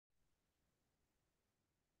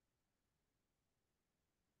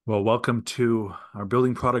Well, welcome to our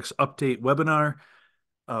building products update webinar.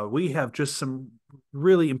 We have just some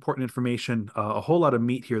really important information, a whole lot of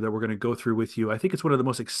meat here that we're going to go through with you. I think it's one of the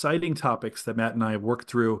most exciting topics that Matt and I have worked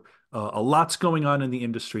through. A lot's going on in the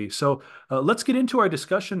industry. So let's get into our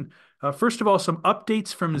discussion. First of all, some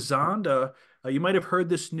updates from Zonda. You might have heard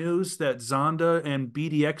this news that Zonda and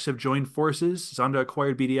BDX have joined forces. Zonda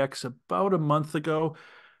acquired BDX about a month ago.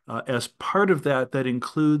 As part of that, that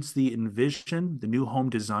includes the Envision, the new home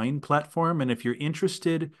design platform. And if you're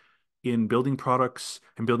interested in building products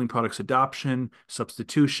and building products adoption,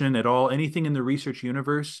 substitution at all, anything in the research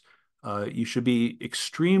universe, you should be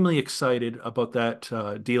extremely excited about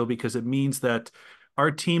that deal because it means that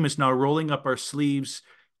our team is now rolling up our sleeves,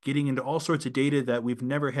 getting into all sorts of data that we've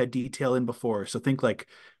never had detail in before. So think like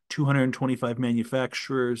 225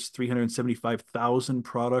 manufacturers, 375,000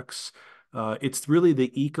 products. It's really the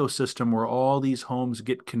ecosystem where all these homes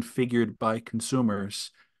get configured by consumers.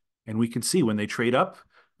 And we can see when they trade up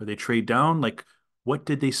or they trade down, like what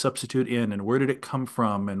did they substitute in and where did it come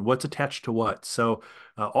from and what's attached to what. So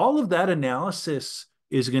all of that analysis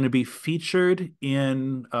is going to be featured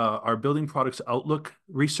in our building products outlook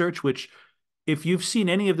research, which if you've seen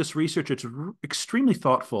any of this research, it's extremely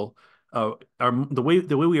thoughtful. The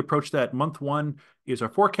way we approach that, month one is our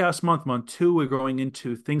forecast month. Month two, we're going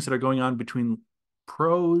into things that are going on between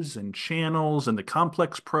pros and channels and the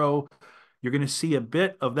complex pro. You're going to see a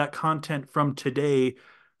bit of that content from today.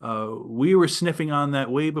 We were sniffing on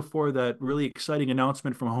that way before that really exciting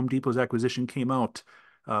announcement from Home Depot's acquisition came out.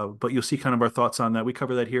 But you'll see kind of our thoughts on that. We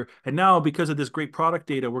cover that here. And now, because of this great product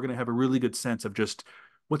data, we're going to have a really good sense of just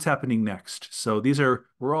what's happening next. So these are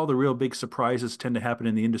where all the real big surprises tend to happen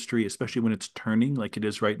in the industry, especially when it's turning like it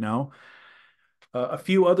is right now. A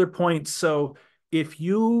few other points. So if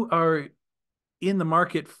you are in the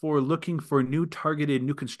market for looking for new targeted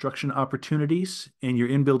new construction opportunities and you're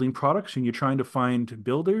in building products and you're trying to find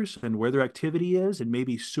builders and where their activity is and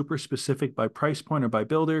maybe super specific by price point or by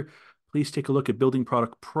builder, please take a look at Building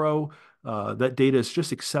Product Pro. That data is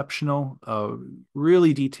just exceptional,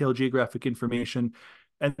 really detailed geographic information.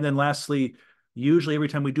 And then lastly, usually every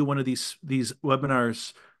time we do one of these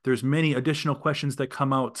webinars, there's many additional questions that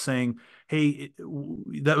come out saying, hey,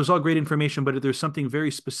 that was all great information, but there's something very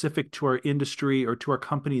specific to our industry or to our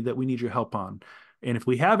company that we need your help on. And if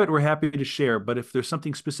we have it, we're happy to share. But if there's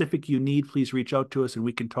something specific you need, please reach out to us and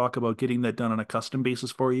we can talk about getting that done on a custom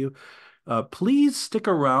basis for you. Please stick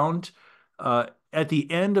around at the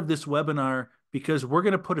end of this webinar because we're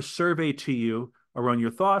going to put a survey to you around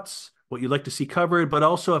your thoughts, what you'd like to see covered, but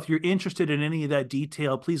also if you're interested in any of that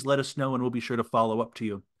detail, please let us know and we'll be sure to follow up to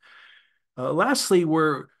you. Lastly,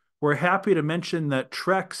 we're happy to mention that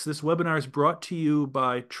Trex, this webinar is brought to you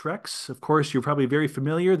by Trex. Of course, you're probably very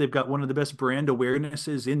familiar. They've got one of the best brand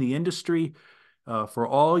awarenesses in the industry for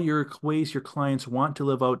all your ways your clients want to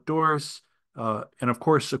live outdoors. And of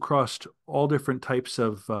course, across all different types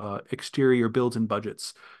of exterior builds and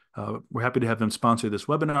budgets. We're happy to have them sponsor this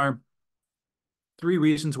webinar. 3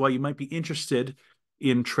 reasons why you might be interested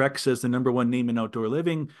in Trex as the #1 name in outdoor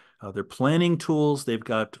living. Their planning tools. They've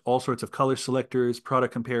got all sorts of color selectors,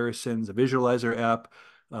 product comparisons, a visualizer app.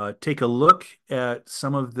 Take a look at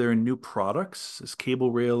some of their new products, this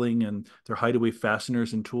cable railing and their hideaway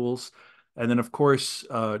fasteners and tools. And then, of course,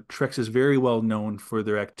 Trex is very well known for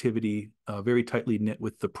their activity, very tightly knit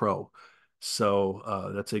with the pro.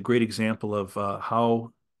 So that's a great example of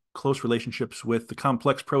how close relationships with the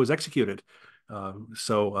complex pro is executed.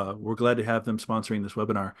 So we're glad to have them sponsoring this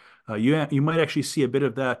webinar. You might actually see a bit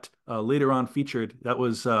of that later on featured. That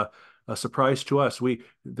was a surprise to us.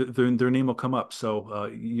 Their name will come up, so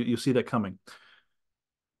you'll see that coming.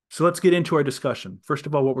 So let's get into our discussion. First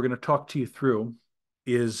of all, what we're going to talk to you through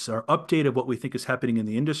is our update of what we think is happening in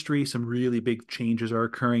the industry. Some really big changes are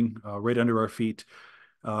occurring right under our feet.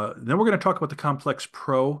 Then we're going to talk about the Complex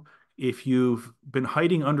Pro. If you've been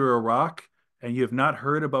hiding under a rock and you have not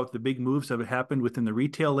heard about the big moves that have happened within the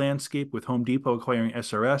retail landscape with Home Depot acquiring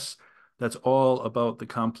SRS, that's all about the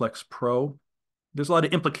Complex Pro. There's a lot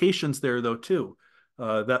of implications there, though, too,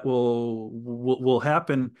 that will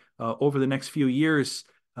happen over the next few years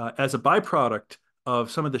as a byproduct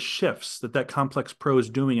of some of the shifts that Complex Pro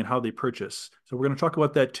is doing and how they purchase. So we're going to talk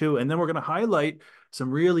about that, too. And then we're going to highlight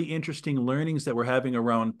some really interesting learnings that we're having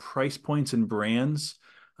around price points and brands.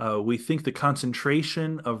 We think the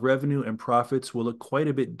concentration of revenue and profits will look quite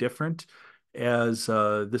a bit different as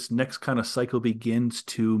this next kind of cycle begins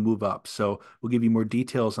to move up. So we'll give you more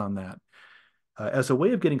details on that. As a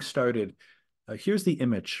way of getting started, here's the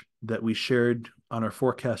image that we shared on our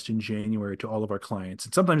forecast in January to all of our clients.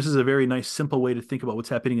 And sometimes this is a very nice, simple way to think about what's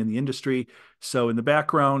happening in the industry. So in the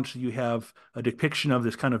background, you have a depiction of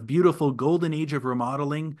this kind of beautiful golden age of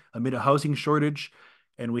remodeling amid a housing shortage.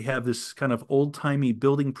 And we have this kind of old-timey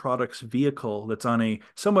building products vehicle that's on a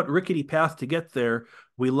somewhat rickety path to get there.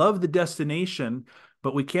 We love the destination,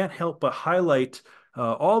 but we can't help but highlight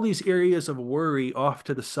all these areas of worry off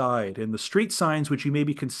to the side. And the street signs, which you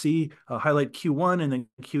maybe can see, highlight Q1 and then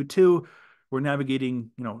Q2. We're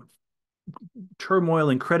navigating, turmoil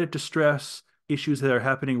and credit distress, issues that are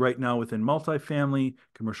happening right now within multifamily,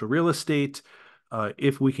 commercial real estate.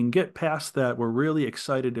 If we can get past that, we're really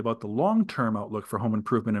excited about the long-term outlook for home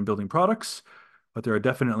improvement and building products, but there are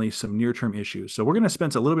definitely some near-term issues. So we're going to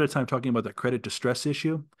spend a little bit of time talking about that credit distress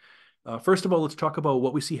issue. First of all, let's talk about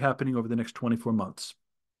what we see happening over the next 24 months.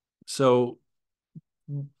 So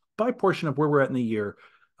by portion of where we're at in the year,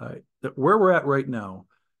 where we're at right now,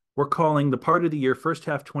 we're calling the part of the year, first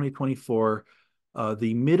half 2024,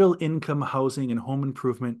 the middle income housing and home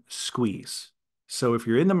improvement squeeze. So if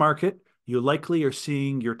you're in the market, you likely are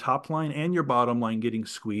seeing your top line and your bottom line getting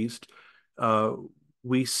squeezed. We're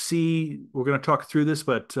going to talk through this,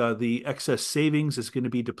 but the excess savings is going to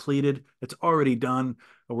be depleted. It's already done.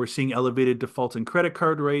 We're seeing elevated default and credit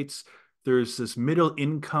card rates. There's this middle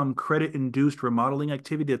income credit induced remodeling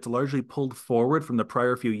activity that's largely pulled forward from the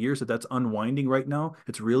prior few years that's unwinding right now.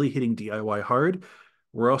 It's really hitting DIY hard.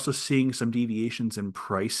 We're also seeing some deviations in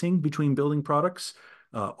pricing between building products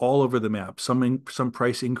all over the map. Some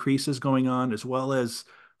price increases going on, as well as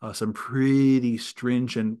some pretty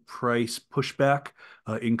stringent price pushback,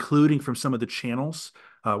 including from some of the channels.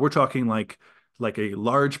 We're talking like a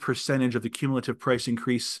large percentage of the cumulative price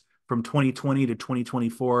increase from 2020 to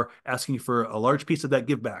 2024, asking for a large piece of that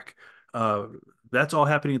give back. That's all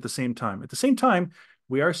happening at the same time. At the same time,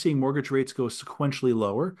 we are seeing mortgage rates go sequentially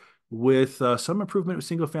lower with some improvement with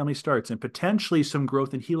single family starts and potentially some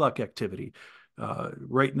growth in HELOC activity.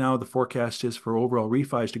 Right now, the forecast is for overall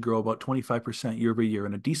refis to grow about 25% year over year,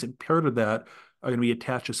 and a decent part of that are going to be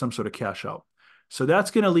attached to some sort of cash out. So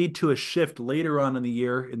that's going to lead to a shift later on in the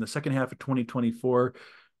year, in the second half of 2024.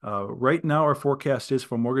 Right now, our forecast is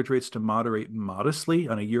for mortgage rates to moderate modestly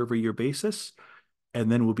on a year-over-year basis,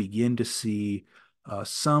 and then we'll begin to see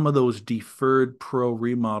some of those deferred pro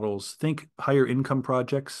remodels, think higher income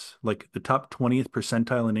projects, like the top 20th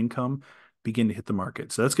percentile in income, begin to hit the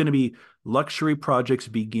market. So that's going to be luxury projects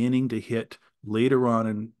beginning to hit later on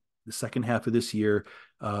in the second half of this year.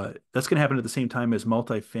 That's going to happen at the same time as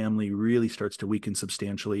multifamily really starts to weaken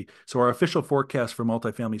substantially. So our official forecast for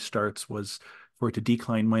multifamily starts was for it to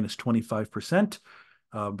decline minus 25%.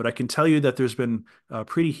 But I can tell you that there's been a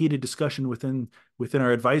pretty heated discussion within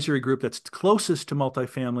our advisory group that's closest to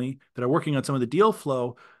multifamily that are working on some of the deal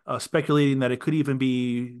flow, speculating that it could even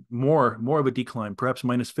be more of a decline, perhaps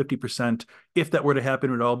minus 50%. If that were to happen,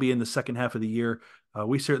 it would all be in the second half of the year.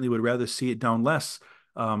 We certainly would rather see it down less.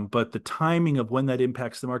 But the timing of when that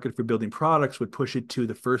impacts the market for building products would push it to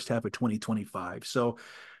the first half of 2025. So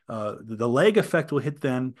the lag effect will hit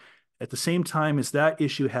then. At the same time as that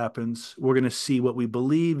issue happens, we're going to see what we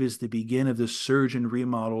believe is the begin of this surge in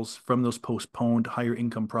remodels from those postponed higher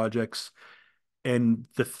income projects and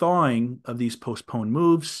the thawing of these postponed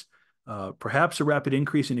moves, perhaps a rapid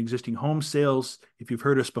increase in existing home sales. If you've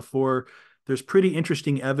heard us before, there's pretty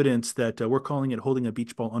interesting evidence that we're calling it holding a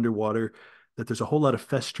beach ball underwater, that there's a whole lot of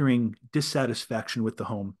festering dissatisfaction with the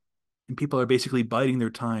home. And people are basically biding their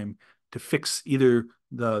time to fix either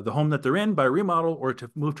the home that they're in by remodel or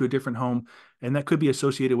to move to a different home. And that could be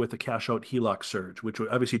associated with a cash out HELOC surge, which would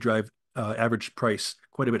obviously drive average price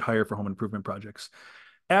quite a bit higher for home improvement projects.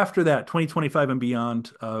 After that, 2025 and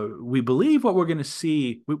beyond, we believe what we're going to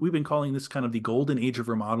see, we've been calling this kind of the golden age of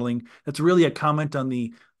remodeling. That's really a comment on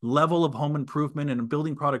the level of home improvement and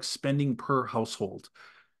building product spending per household.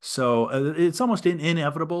 So it's almost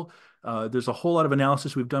inevitable. There's a whole lot of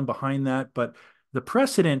analysis we've done behind that, but the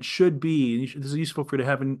precedent should be, this is useful for you to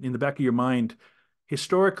have in the back of your mind,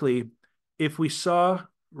 historically, if we saw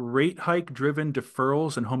rate hike driven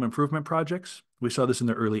deferrals in home improvement projects, we saw this in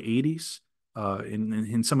the early 80s.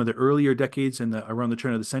 In some of the earlier decades around the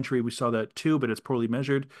turn of the century, we saw that too, but it's poorly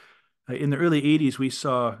measured. In the early 80s, we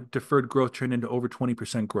saw deferred growth turn into over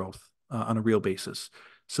 20% growth on a real basis.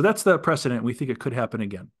 So that's the precedent. We think it could happen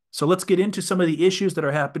again. So let's get into some of the issues that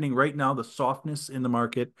are happening right now, the softness in the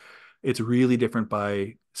market. It's really different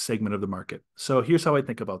by segment of the market. So here's how I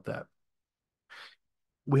think about that.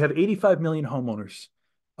 We have 85 million homeowners.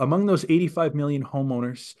 Among those 85 million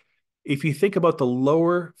homeowners, if you think about the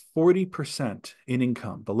lower 40% in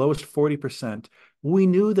income, the lowest 40%, we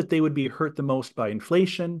knew that they would be hurt the most by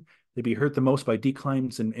inflation. They'd be hurt the most by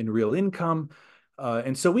declines in real income.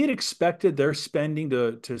 And so we had expected their spending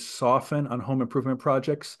to soften on home improvement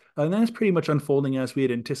projects. And that's pretty much unfolding as we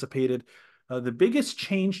had anticipated. The biggest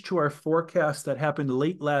change to our forecast that happened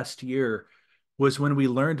late last year was when we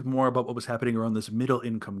learned more about what was happening around this middle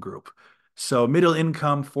income group. So middle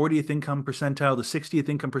income, 40th income percentile, the 60th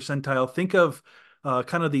income percentile. Think of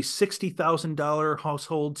kind of the $60,000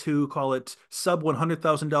 household to call it sub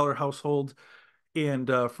 $100,000 household.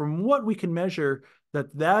 And from what we can measure,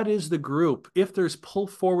 that is the group. If there's pull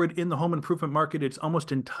forward in the home improvement market, it's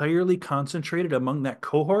almost entirely concentrated among that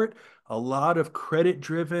cohort. A lot of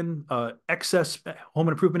credit-driven excess home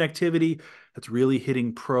improvement activity that's really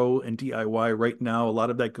hitting pro and DIY right now. A lot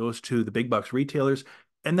of that goes to the big box retailers,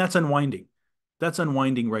 and that's unwinding. That's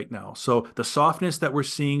unwinding right now. So the softness that we're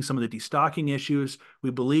seeing, some of the destocking issues,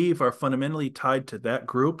 we believe are fundamentally tied to that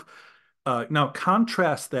group. Now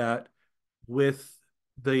contrast that with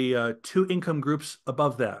the two income groups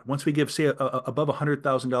above that. Once we give, say, above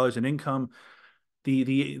 $100,000 in income,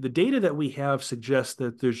 the data that we have suggests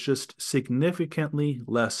that there's just significantly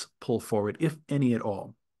less pull forward, if any at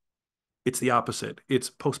all. It's the opposite. It's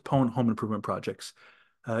postponed home improvement projects.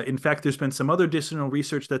 In fact, there's been some other additional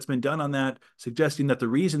research that's been done on that, suggesting that the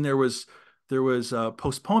reason there was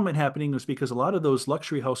postponement happening was because a lot of those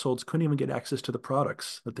luxury households couldn't even get access to the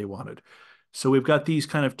products that they wanted. So we've got these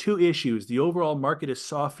kind of two issues. The overall market is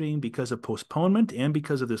softening because of postponement and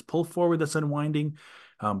because of this pull forward that's unwinding.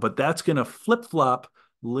 But that's going to flip-flop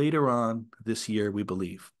later on this year, we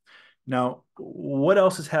believe. Now, what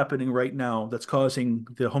else is happening right now that's causing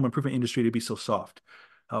the home improvement industry to be so soft?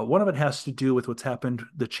 One of it has to do with what's happened,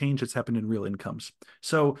 the change that's happened in real incomes.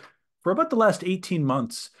 So for about the last 18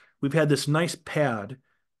 months, we've had this nice pad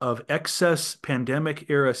of excess pandemic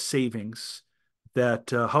era savings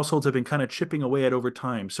that households have been kind of chipping away at over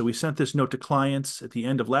time. So we sent this note to clients at the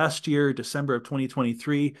end of last year, December of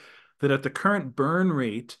 2023, that at the current burn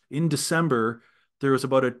rate in December, there was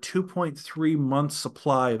about a 2.3 month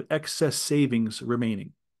supply of excess savings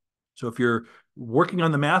remaining. So if you're working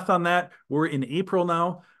on the math on that, we're in April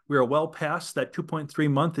now. We are well past that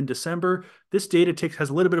 2.3 month in December. This data has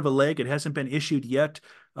a little bit of a lag. It hasn't been issued yet,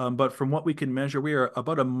 but from what we can measure, we are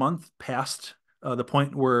about a month past the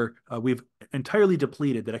point where we've entirely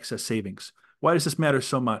depleted that excess savings. Why does this matter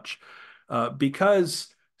so much? Because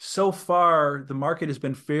so far, the market has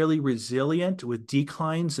been fairly resilient with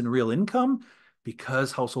declines in real income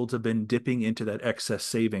because households have been dipping into that excess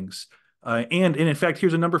savings. And in fact,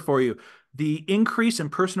 here's a number for you. The increase in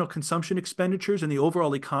personal consumption expenditures in the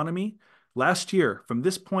overall economy last year, from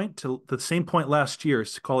this point to the same point last year,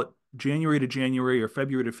 so call it January to January or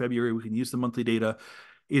February to February, we can use the monthly data,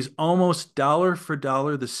 is almost dollar for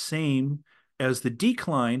dollar the same as the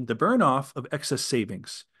decline, the burn off of excess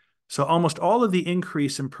savings. So almost all of the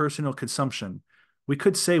increase in personal consumption, we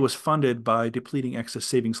could say, was funded by depleting excess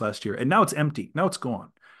savings last year. And now it's empty. Now it's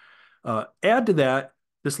gone. Add to that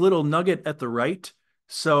this little nugget at the right.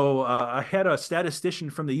 So I had a statistician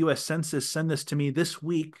from the U.S. Census send this to me this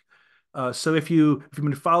week. So if you've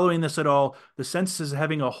been following this at all, the census is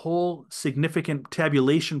having a whole significant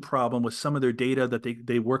tabulation problem with some of their data that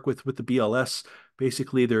they work with the BLS.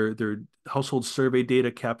 Basically, their household survey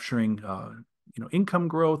data capturing income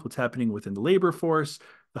growth, what's happening within the labor force,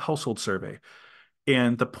 the household survey.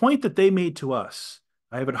 And the point that they made to us,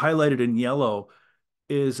 I have it highlighted in yellow,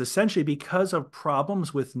 is essentially because of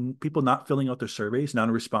problems with people not filling out their surveys,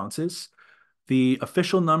 non-responses. The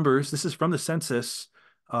official numbers, this is from the census,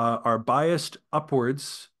 are biased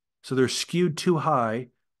upwards. So they're skewed too high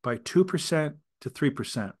by 2% to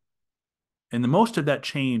 3%. And the most of that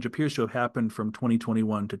change appears to have happened from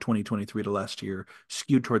 2021 to 2023 to last year,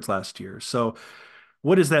 skewed towards last year. So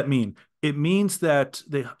what does that mean? It means that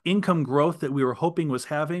the income growth that we were hoping was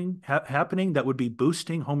happening, that would be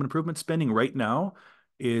boosting home improvement spending right now,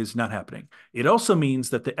 is not happening. It also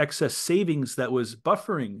means that the excess savings that was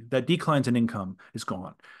buffering that declines in income is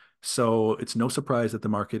gone. So it's no surprise that the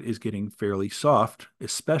market is getting fairly soft,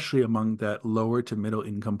 especially among that lower to middle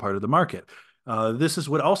income part of the market. This is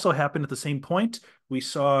what also happened at the same point. We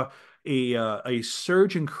saw a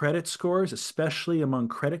surge in credit scores, especially among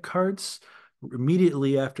credit cards,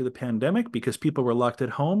 immediately after the pandemic, because people were locked at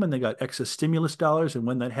home and they got excess stimulus dollars. And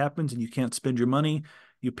when that happens and you can't spend your money,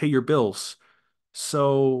 you pay your bills.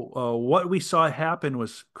 So what we saw happen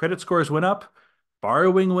was credit scores went up,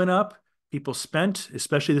 borrowing went up, people spent,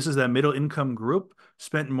 especially this is that middle income group,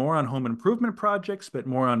 spent more on home improvement projects, spent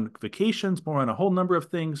more on vacations, more on a whole number of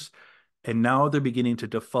things. And now they're beginning to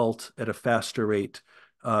default at a faster rate.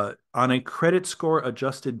 On a credit score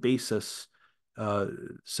adjusted basis,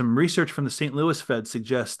 some research from the St. Louis Fed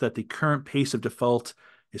suggests that the current pace of default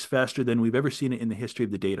is faster than we've ever seen it in the history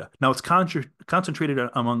of the data. Now, it's concentrated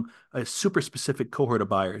among a super specific cohort of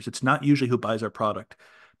buyers. It's not usually who buys our product,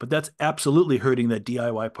 but that's absolutely hurting that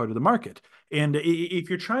DIY part of the market. And if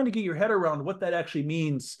you're trying to get your head around what that actually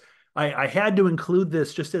means, I had to include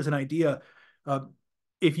this just as an idea. Uh,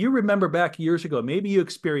 if you remember back years ago, maybe you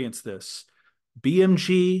experienced this.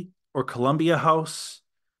 BMG or Columbia House,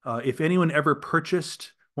 if anyone ever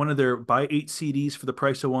purchased one of their buy 8 CDs for the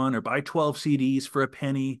price of one or buy 12 CDs for a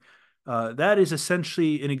penny, that is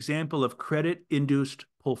essentially an example of credit induced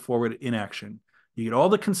pull forward inaction. You get all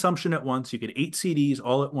the consumption at once, you get 8 CDs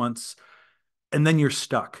all at once, and then you're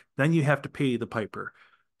stuck. Then you have to pay the piper.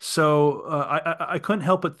 So I couldn't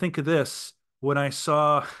help but think of this when I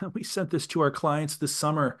saw we sent this to our clients this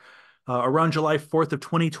summer around July 4th of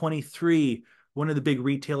 2023. One of the big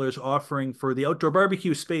retailers offering for the outdoor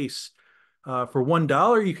barbecue space for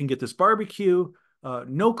 $1, you can get this barbecue.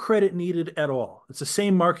 No credit needed at all. It's the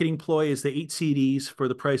same marketing ploy as the 8 CDs for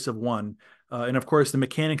the price of one. And of course, the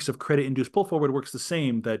mechanics of credit induced pull forward works the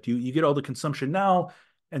same, that you get all the consumption now,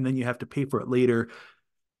 and then you have to pay for it later.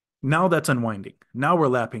 Now that's unwinding. Now we're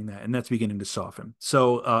lapping that, and that's beginning to soften.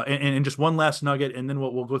 So, and just one last nugget, and then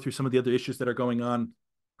we'll go through some of the other issues that are going on.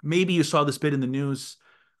 Maybe you saw this bit in the news.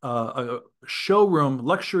 A showroom,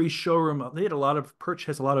 luxury showroom. They had a lot of Perch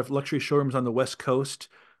has a lot of luxury showrooms on the West Coast.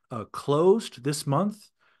 Closed this month,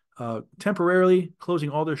 temporarily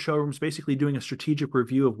closing all their showrooms, basically doing a strategic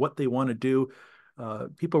review of what they want to do.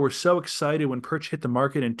 People were so excited when Perch hit the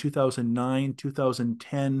market in 2009,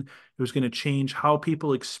 2010. It was going to change how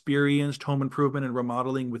people experienced home improvement and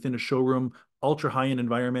remodeling within a showroom, ultra high-end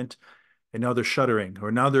environment. And now they're shuttering,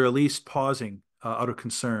 or now they're at least pausing out of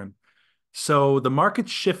concern. So the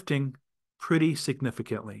market's shifting pretty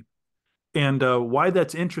significantly. And why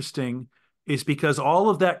that's interesting is because all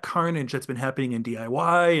of that carnage that's been happening in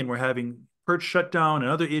DIY, and we're having Perch shutdown and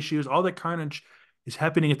other issues, all that carnage is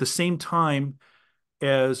happening at the same time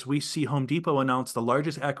as we see Home Depot announce the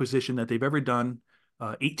largest acquisition that they've ever done,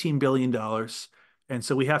 $18 billion. And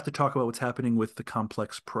so we have to talk about what's happening with the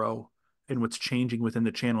Complex Pro and what's changing within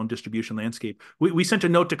the channel and distribution landscape. We sent a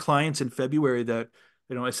note to clients in February that,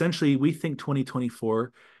 essentially we think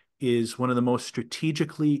 2024 is one of the most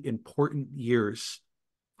strategically important years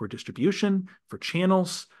for distribution, for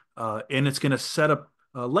channels, and it's going to set up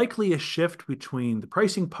likely a shift between the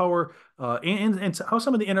pricing power and how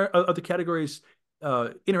some of the categories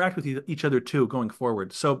interact with each other too going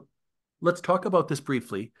forward. So let's talk about this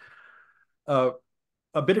briefly. A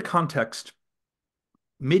bit of context.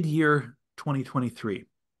 Mid-year 2023,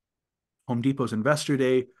 Home Depot's Investor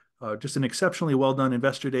Day, just an exceptionally well done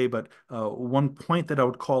Investor Day, but one point that I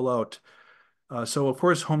would call out. So of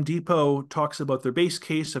course, Home Depot talks about their base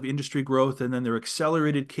case of industry growth and then their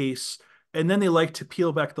accelerated case. And then they like to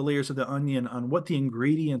peel back the layers of the onion on what the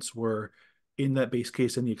ingredients were in that base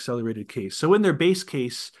case and the accelerated case. So in their base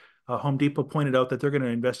case, Home Depot pointed out that they're going to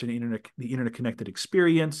invest in the internet connected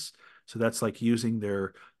experience. So that's like using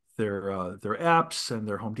their apps and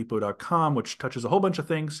their homedepot.com, which touches a whole bunch of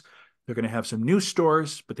things. They're going to have some new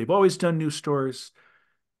stores, but they've always done new stores.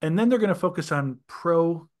 And then they're going to focus on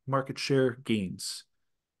pro market share gains.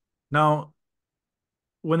 Now,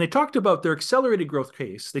 when they talked about their accelerated growth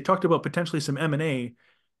case, they talked about potentially some M&A,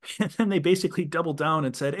 and then they basically doubled down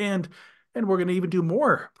and said, and we're going to even do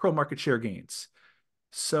more pro market share gains.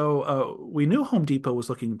 So we knew Home Depot was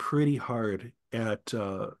looking pretty hard at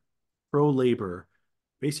pro labor,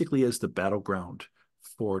 basically as the battleground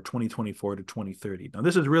for 2024 to 2030. Now,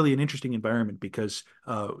 this is really an interesting environment because,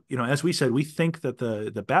 as we said, we think that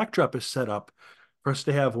the backdrop is set up for us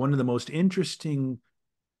to have one of the most interesting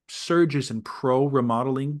surges in pro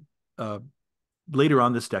remodeling later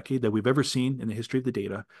on this decade that we've ever seen in the history of the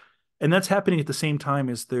data. And that's happening at the same time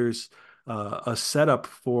as there's a setup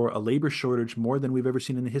for a labor shortage more than we've ever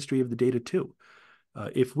seen in the history of the data too.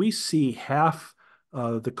 If we see half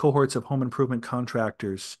the cohorts of home improvement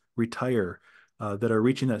contractors retire that are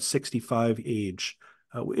reaching that 65 age,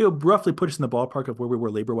 it'll roughly put us in the ballpark of where we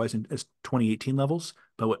were labor-wise as 2018 levels,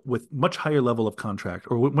 but with much higher level of contract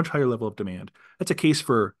or much higher level of demand. That's a case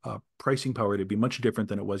for pricing power to be much different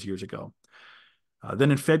than it was years ago.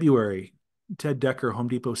 Then in February, Ted Decker, Home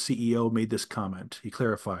Depot CEO, made this comment. He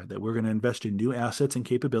clarified that we're going to invest in new assets and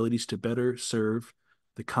capabilities to better serve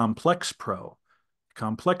the complex pro.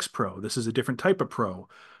 Complex pro. This is a different type of pro.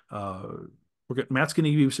 Matt's going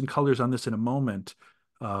to give you some colors on this in a moment.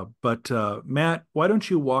 But Matt, why don't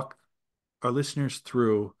you walk our listeners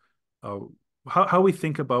through how we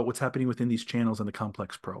think about what's happening within these channels and the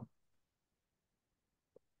complex pro?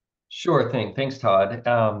 Sure thing. Thanks, Todd.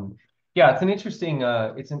 Yeah, it's an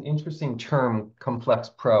interesting term,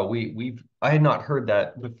 complex pro. I had not heard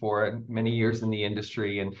that before, many years in the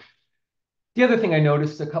industry. And the other thing I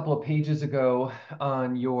noticed a couple of pages ago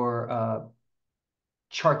on your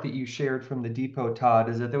chart that you shared from the depot, Todd,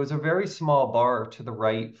 is that there was a very small bar to the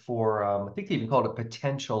right for, I think they even called it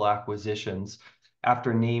potential acquisitions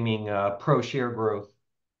after naming pro share growth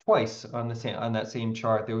twice on on that same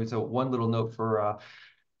chart. There was a one little note for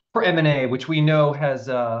M&A, which we know has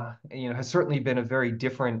certainly been a very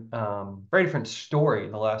different story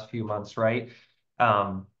in the last few months, right?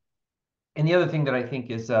 Um, and the other thing that I think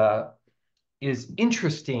is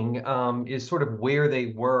interesting is sort of where they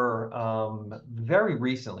were very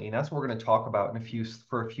recently, and that's what we're going to talk about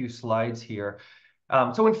for a few slides here.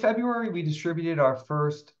 So in February, we distributed our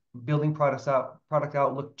first product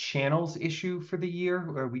outlook channels issue for the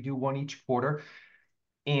year, where we do one each quarter.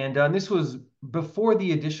 And this was before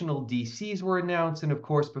the additional DCs were announced, and of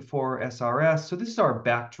course before SRS. So this is our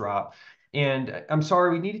backdrop. And I'm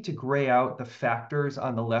sorry, we needed to gray out the factors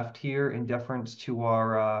on the left here in deference to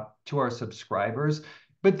our subscribers.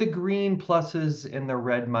 But the green pluses and the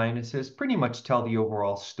red minuses pretty much tell the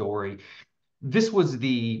overall story. This was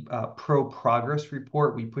the pro progress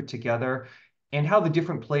report we put together and how the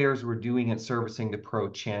different players were doing at servicing the pro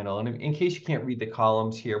channel. And in case you can't read the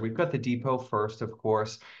columns here, we've got the depot first, of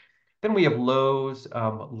course. Then we have Lowe's,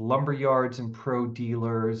 lumber yards and pro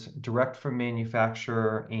dealers, direct from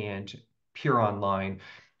manufacturer, and pure online.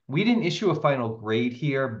 We didn't issue a final grade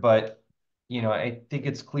here, but I think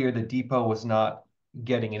it's clear the depot was not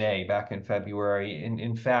getting an A back in February. And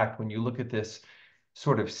in fact, when you look at this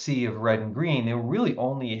sort of sea of red and green, they were really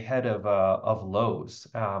only ahead of Lowe's.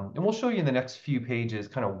 And we'll show you in the next few pages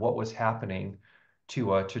kind of what was happening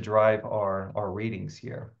to drive our ratings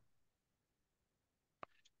here.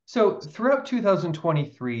 So throughout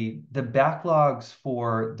 2023, the backlogs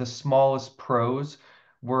for the smallest pros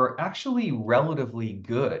were actually relatively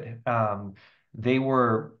good. They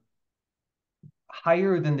were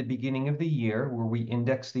higher than the beginning of the year, where we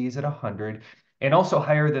index these at 100, and also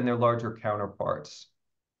higher than their larger counterparts.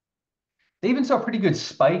 They even saw a pretty good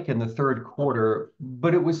spike in the third quarter,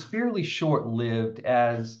 but it was fairly short-lived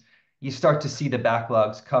as you start to see the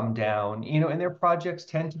backlogs come down. And their projects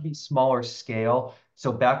tend to be smaller scale,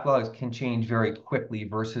 so backlogs can change very quickly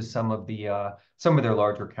versus some of their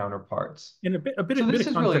larger counterparts. And So a bit this of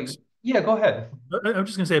is really, context. yeah, go ahead. I'm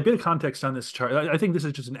just going to say a bit of context on this chart. I think this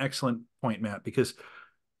is just an excellent point, Matt, because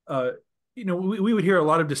uh, we would hear a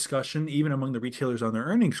lot of discussion, even among the retailers on their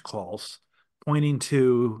earnings calls, pointing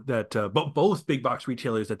to that both big box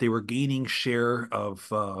retailers that they were gaining share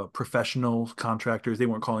of professional contractors. They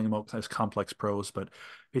weren't calling them out as complex pros, but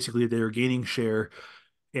basically they were gaining share.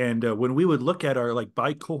 And when we would look at our like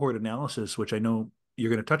by cohort analysis, which I know you're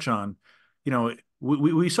going to touch on,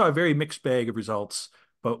 we saw a very mixed bag of results.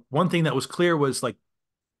 But one thing that was clear was like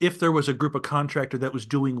if there was a group of contractor that was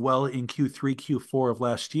doing well in Q3, Q4 of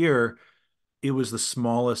last year, it was the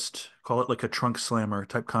smallest, call it like a trunk slammer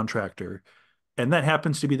type contractor. And that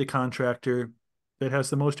happens to be the contractor that has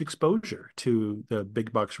the most exposure to the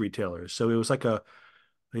big box retailers. So it was like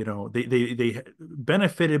they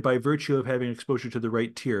benefited by virtue of having exposure to the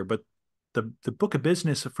right tier, but the book of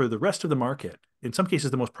business for the rest of the market, in some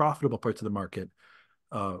cases the most profitable parts of the market,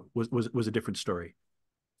 was a different story.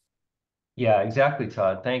 Yeah, exactly,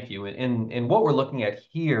 Todd. Thank you. And what we're looking at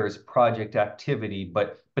here is project activity,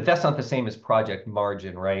 but that's not the same as project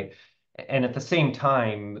margin, right? And at the same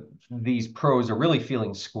time, these pros are really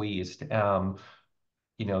feeling squeezed. The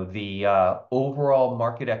overall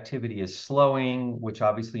market activity is slowing, which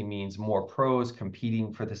obviously means more pros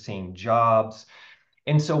competing for the same jobs.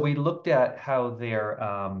 And so we looked at how their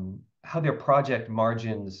project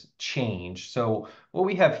margins change. So what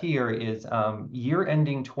we have here is year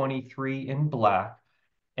ending 23 in black,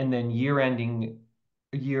 and then year ending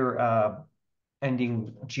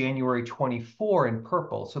January 24 in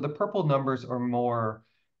purple. So the purple numbers are more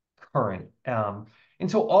current. And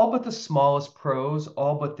so all but the smallest pros,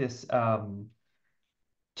 all but this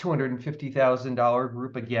 $250,000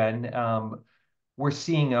 group again, we're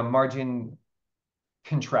seeing a margin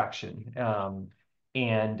contraction.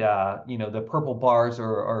 And the purple bars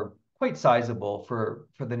are quite sizable for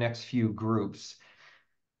the next few groups.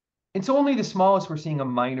 And so only the smallest we're seeing a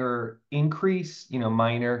minor increase,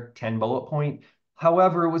 minor 10 bullet point.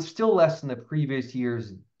 However, it was still less than the previous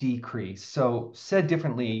year's decrease. So said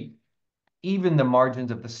differently, even the margins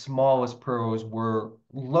of the smallest pros were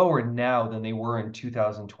lower now than they were in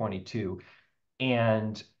 2022.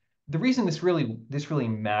 And the reason this really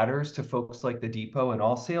matters to folks like the Depot and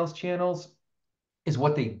all sales channels is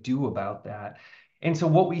what they do about that. And so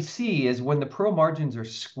what we see is when the pro margins are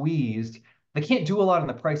squeezed, they can't do a lot on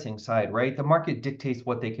the pricing side, right? The market dictates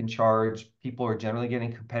what they can charge. People are generally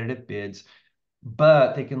getting competitive bids,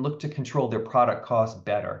 but they can look to control their product costs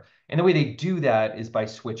better. And the way they do that is by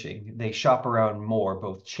switching. They shop around more,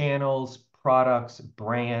 both channels, products,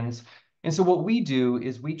 brands. And so what we do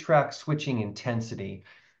is we track switching intensity.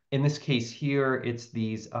 In this case here, it's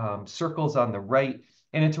these circles on the right,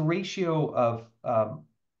 and it's a ratio of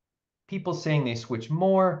people saying they switch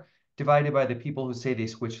more divided by the people who say they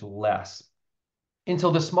switch less. And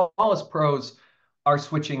so the smallest pros are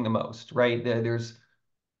switching the most, right? There's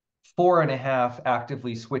 4.5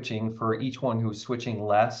 actively switching for each one who's switching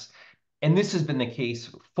less. And this has been the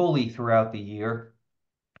case fully throughout the year.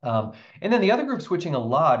 And then the other group switching a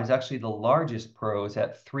lot is actually the largest pros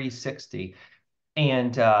at 360.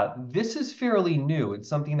 And this is fairly new. It's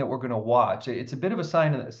something that we're going to watch. It's a bit of a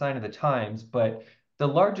sign of the times, but the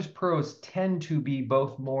largest pros tend to be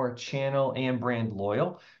both more channel and brand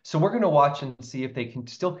loyal. So we're going to watch and see if they can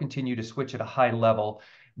still continue to switch at a high level.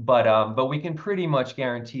 But we can pretty much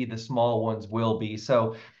guarantee the small ones will be.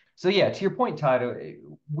 So yeah, to your point, Todd,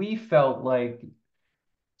 we felt like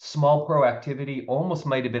small proactivity almost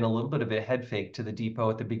might have been a little bit of a head fake to the depot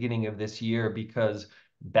at the beginning of this year because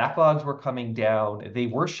backlogs were coming down. They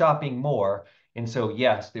were shopping more. And so,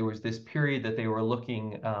 yes, there was this period that they were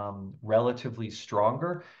looking relatively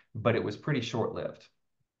stronger, but it was pretty short-lived.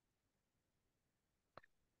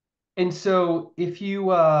 And so if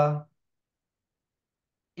you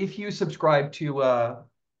subscribe to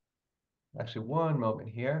actually one moment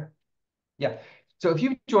here. Yeah. So if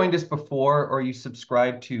you've joined us before or you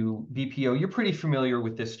subscribe to BPO, you're pretty familiar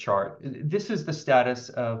with this chart. This is the status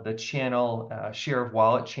of the channel share of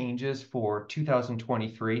wallet changes for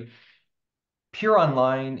 2023. Pure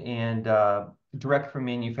online and direct from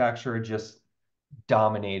manufacturer just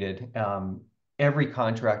dominated. Every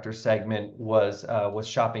contractor segment was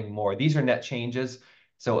shopping more. These are net changes.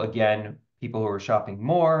 So again, people who are shopping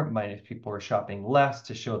more minus people who are shopping less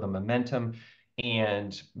to show the momentum.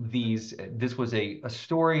 And this was a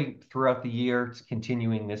story throughout the year. It's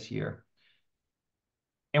continuing this year.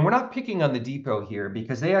 And we're not picking on the depot here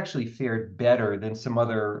because they actually fared better than some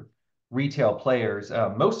other retail players,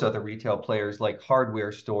 most other retail players like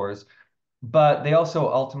hardware stores, but they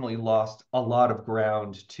also ultimately lost a lot of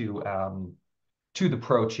ground to the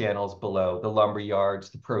pro channels below, the lumber yards,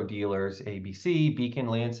 the pro dealers, ABC, Beacon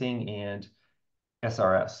Lansing, and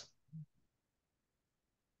SRS.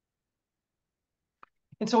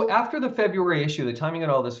 And so after the February issue, the timing on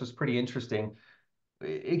all this was pretty interesting.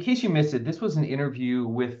 In case you missed it, this was an interview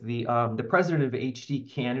with the president of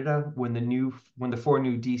HD Canada when the four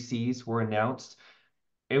new DCs were announced.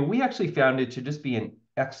 And we actually found it to just be an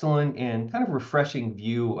excellent and kind of refreshing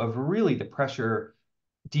view of really the pressure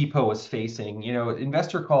Depot was facing. You know,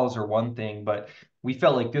 investor calls are one thing, but we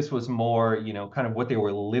felt like this was more, kind of what they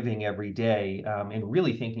were living every day, and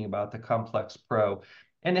really thinking about the complex pro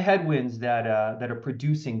and the headwinds that are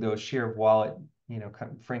producing those share of wallet,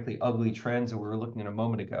 kind of frankly ugly trends that we were looking at a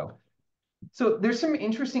moment ago. So there's some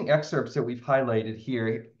interesting excerpts that we've highlighted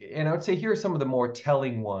here, and I would say here are some of the more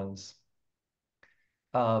telling ones.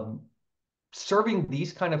 Um, Serving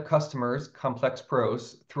these kind of customers, complex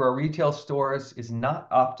pros, through our retail stores is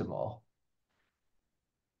not optimal.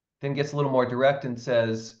 Then gets a little more direct and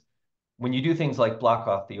says, when you do things like block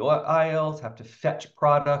off the aisles, have to fetch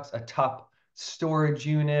products atop storage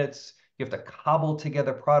units, you have to cobble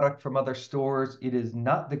together product from other stores, it is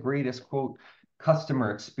not the greatest, quote,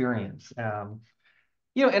 customer experience.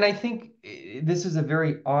 And I think this is a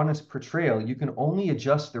very honest portrayal. You can only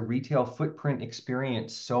adjust the retail footprint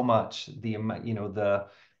experience so much. The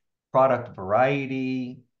product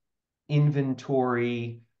variety,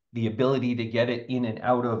 inventory, the ability to get it in and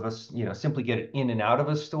out of simply get it in and out of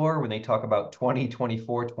a store when they talk about 20,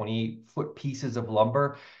 24, 28-foot pieces of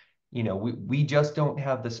lumber. We just don't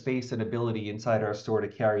have the space and ability inside our store to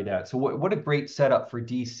carry that. So what a great setup for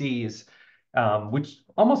DCs, which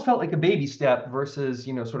almost felt like a baby step versus,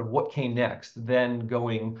 sort of what came next, then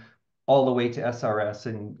going all the way to SRS.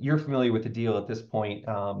 And you're familiar with the deal at this point.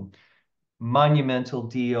 Monumental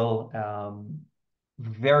deal,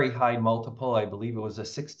 very high multiple. I believe it was a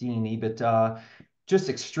 16 EBITDA, just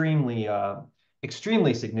extremely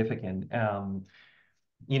significant.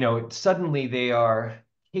 Suddenly they are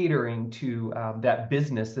catering to that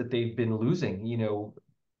business that they've been losing,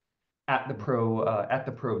 at the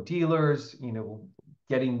pro dealers,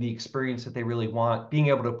 getting the experience that they really want, being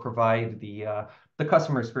able to provide the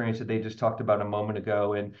customer experience that they just talked about a moment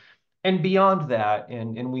ago, and beyond that,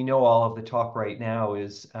 and we know all of the talk right now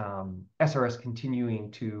is SRS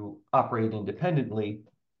continuing to operate independently.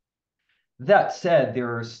 That said,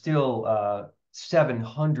 there are still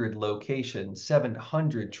 700 locations,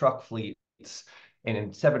 700 truck fleets, and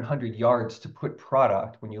in 700 yards to put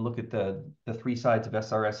product when you look at the three sides of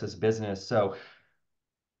SRS's business. So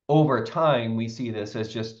over time, we see this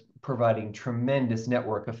as just providing tremendous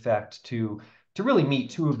network effect to really meet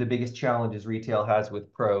two of the biggest challenges retail has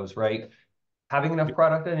with pros, right? Having enough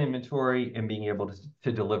product and inventory and being able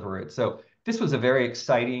to deliver it. So this was a very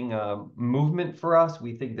exciting movement for us.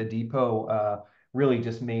 We think the depot really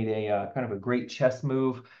just made a kind of a great chess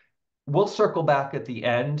move. We'll circle back at the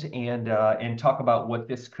end and talk about what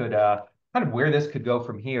this could kind of where this could go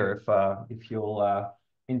from here if you'll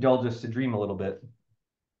indulge us to dream a little bit.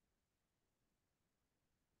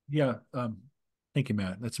 Yeah. Thank you,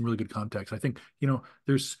 Matt. That's some really good context. I think,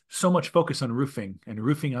 there's so much focus on roofing, and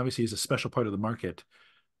roofing obviously is a special part of the market,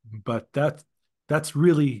 but that's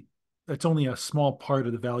really that's only a small part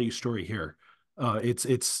of the value story here.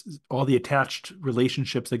 It's all the attached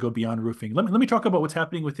relationships that go beyond roofing. Let me talk about what's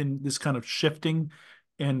happening within this kind of shifting,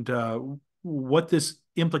 and what this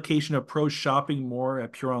implication of pros shopping more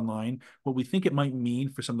at Pure Online, what we think it might mean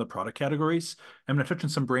for some of the product categories. I'm going to touch on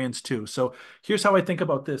some brands too. So here's how I think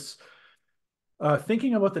about this.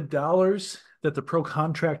 Thinking about the dollars that the pro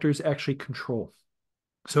contractors actually control.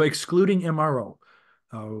 So excluding MRO,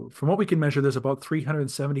 from what we can measure, there's about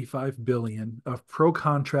 375 billion of pro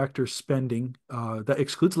contractor spending. That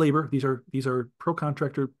excludes labor. These are pro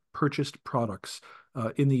contractor purchased products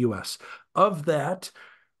in the U.S. Of that,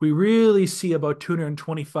 we really see about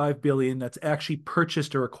 225 billion that's actually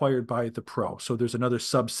purchased or acquired by the pro. So there's another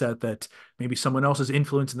subset that maybe someone else is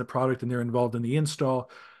influencing the product and they're involved in the install.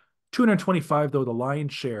 225, though, the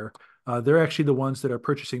lion's share, they're actually the ones that are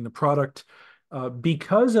purchasing the product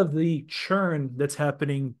because of the churn that's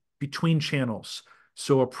happening between channels.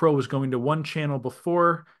 So a pro was going to one channel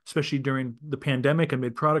before, especially during the pandemic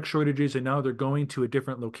amid product shortages, and now they're going to a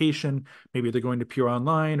different location. Maybe they're going to Pure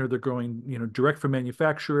Online, or they're going, direct from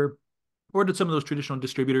manufacturer, or to some of those traditional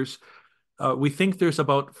distributors. We think there's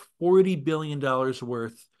about $40 billion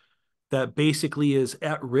worth that basically is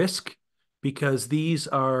at risk because these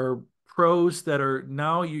are pros that are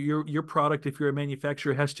now your product, if you're a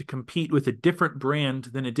manufacturer, has to compete with a different brand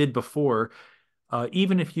than it did before,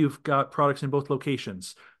 even if you've got products in both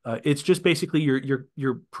locations. It's just basically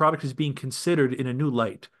your product is being considered in a new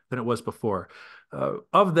light than it was before.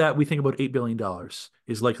 Of that, we think about $8 billion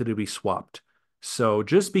is likely to be swapped. So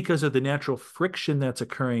just because of the natural friction that's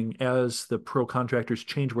occurring as the pro contractors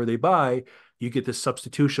change where they buy, you get this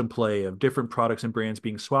substitution play of different products and brands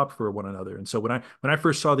being swapped for one another. And so when I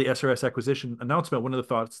first saw the SRS acquisition announcement, one of the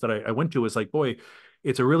thoughts that I went to was like, boy,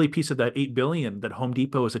 it's a really piece of that 8 billion that Home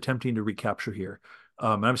Depot is attempting to recapture here.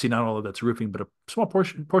 Obviously, not all of that's roofing, but a small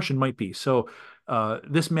portion might be. So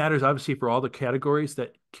this matters obviously for all the categories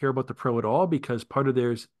that care about the pro at all, because part of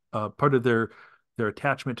their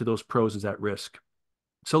attachment to those pros is at risk.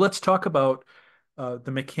 So let's talk about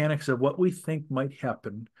the mechanics of what we think might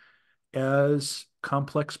happen as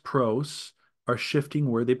complex pros are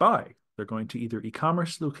shifting where they buy. They're going to either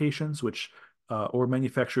e-commerce locations, which or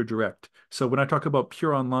manufacturer direct. So when I talk about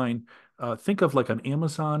Pure Online, think of like an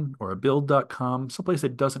Amazon or a Build.com, someplace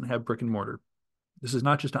that doesn't have brick and mortar. This is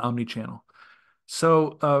not just an omni-channel.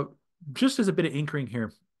 So just as a bit of anchoring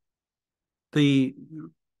here, the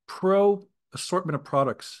pro assortment of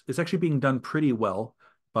products is actually being done pretty well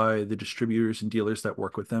by the distributors and dealers that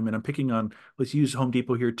work with them. And I'm picking on, let's use Home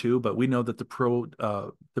Depot here too, but we know that the pro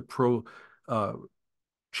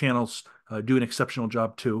channels do an exceptional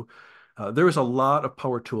job too. There is a lot of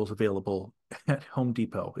power tools available at Home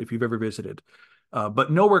Depot if you've ever visited,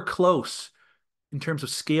 but nowhere close in terms of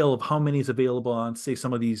scale of how many is available on, say,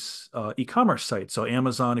 some of these e-commerce sites. So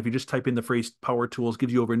Amazon, if you just type in the phrase power tools,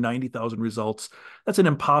 gives you over 90,000 results. That's an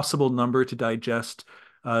impossible number to digest.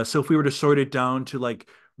 So if we were to sort it down to like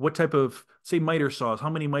what type of, say, miter saws, how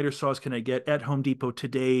many miter saws can I get at Home Depot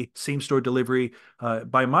today, same store delivery?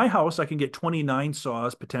 By my house, I can get 29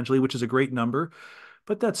 saws potentially, which is a great number,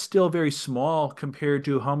 but that's still very small compared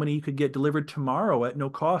to how many you could get delivered tomorrow at no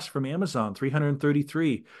cost from Amazon,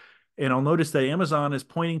 333. And I'll notice that Amazon is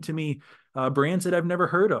pointing to me brands that I've never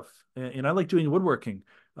heard of. And I like doing woodworking,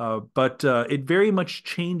 but it very much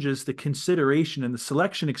changes the consideration and the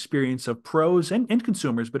selection experience of pros and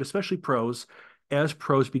consumers, but especially pros, as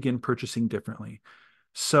pros begin purchasing differently.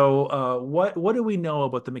 So what do we know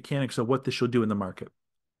about the mechanics of what this will do in the market?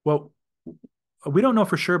 Well, we don't know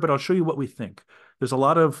for sure, but I'll show you what we think. There's a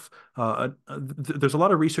lot of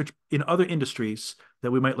research in other industries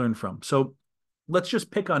that we might learn from. So let's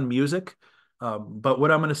just pick on music. But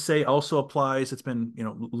what I'm going to say also applies. It's been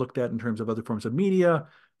looked at in terms of other forms of media.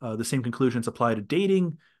 The same conclusions apply to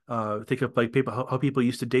dating. Think of like people how people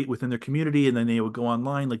used to date within their community and then they would go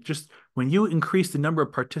online. Like just when you increase the number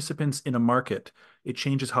of participants in a market, it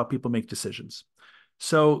changes how people make decisions.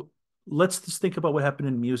 So let's just think about what happened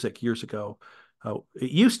in music years ago.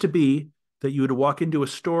 It used to be that you would walk into a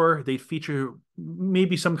store, they'd feature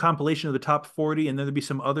maybe some compilation of the top 40, and then there'd be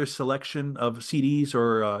some other selection of CDs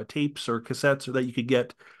or tapes or cassettes or that you could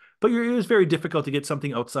get. But it was very difficult to get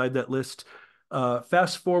something outside that list.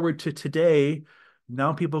 Fast forward to today,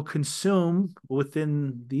 now people consume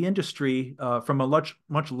within the industry from a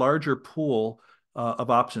much larger pool of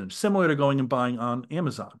options, similar to going and buying on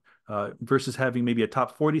Amazon versus having maybe a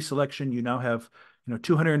top 40 selection. You now have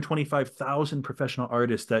 225,000 professional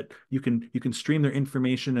artists that you can stream their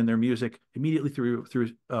information and their music immediately through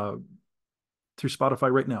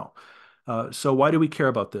Spotify right now. So why do we care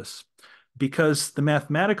about this? Because the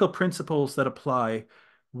mathematical principles that apply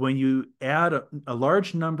when you add a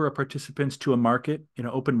large number of participants to a market in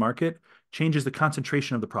an open market changes the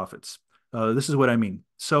concentration of the profits. This is what I mean.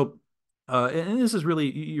 So, and this is really,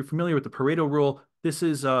 you're familiar with the Pareto rule. This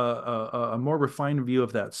is a more refined view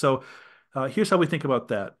of that. So here's how we think about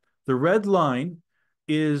that. The red line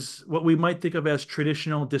is what we might think of as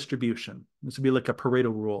traditional distribution. This would be like a Pareto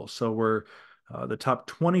rule. So we're the top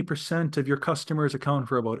 20% of your customers account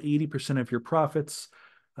for about 80% of your profits.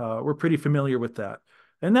 We're pretty familiar with that.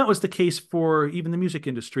 And that was the case for even the music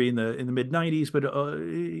industry in the mid 90s, but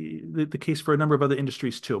the case for a number of other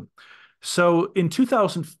industries too. So in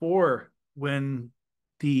 2004, when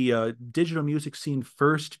the digital music scene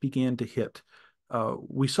first began to hit,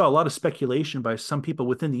 we saw a lot of speculation by some people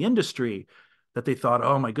within the industry that they thought,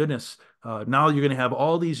 oh my goodness, now you're going to have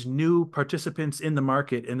all these new participants in the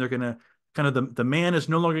market and they're going to kind of the man is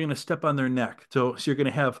no longer going to step on their neck. So you're going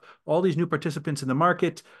to have all these new participants in the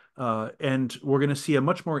market, and we're going to see a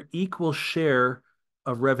much more equal share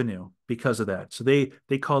of revenue because of that. So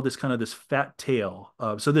they call this kind of this fat tail.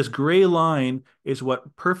 So this gray line is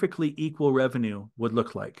what perfectly equal revenue would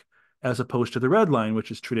look like, as opposed to the red line,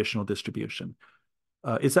 which is traditional distribution.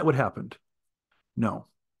 Is that what happened? No,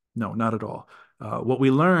 no, not at all. What we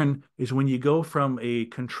learn is when you go from a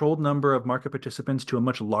controlled number of market participants to a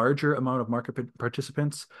much larger amount of market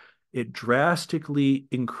participants, it drastically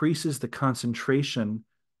increases the concentration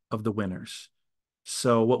of the winners.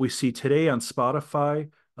 So what we see today on Spotify,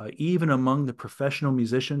 even among the professional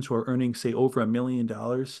musicians who are earning, say, over $1 million,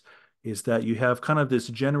 is that you have kind of this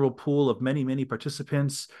general pool of many, many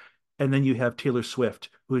participants. And then you have Taylor Swift,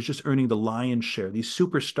 who is just earning the lion's share, these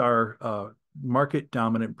superstar market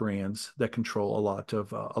dominant brands that control a lot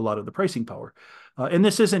of the pricing power. And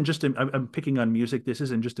this isn't just I'm picking on music. This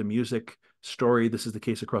isn't just a music story. This is the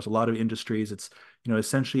case across a lot of industries. It's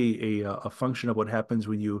essentially a function of what happens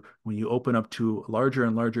when you open up to larger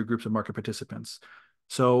and larger groups of market participants.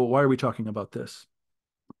 So why are we talking about this?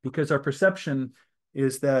 Because our perception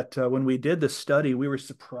is that when we did the study, we were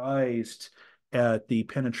surprised at the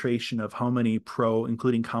penetration of how many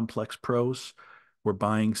including complex pros, were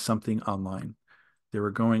buying something online. They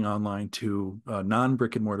were going online to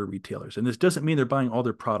non-brick and mortar retailers. And this doesn't mean they're buying all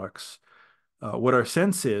their products. What our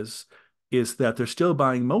sense is that they're still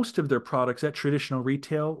buying most of their products at traditional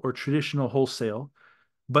retail or traditional wholesale,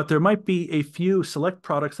 but there might be a few select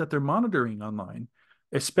products that they're monitoring online,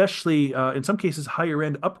 especially in some cases higher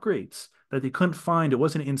end upgrades that they couldn't find. It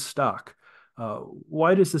wasn't in stock.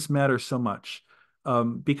 Why does this matter so much?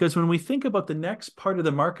 Because when we think about the next part of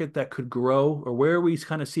the market that could grow or where we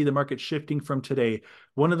kind of see the market shifting from today,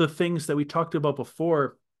 one of the things that we talked about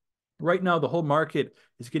before, right now, the whole market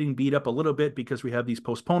is getting beat up a little bit because we have these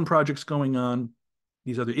postponed projects going on,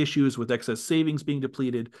 these other issues with excess savings being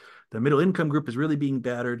depleted. The middle income group is really being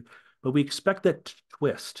battered, but we expect that to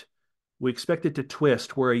twist. We expect it to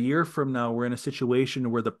twist where a year from now, we're in a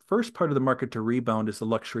situation where the first part of the market to rebound is the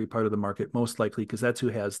luxury part of the market, most likely, because that's who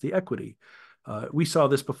has the equity. We saw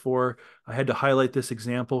this before. I had to highlight this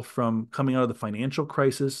example from coming out of the financial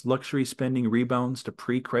crisis. Luxury spending rebounds to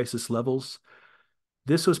pre-crisis levels.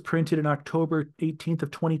 This was printed in October 18th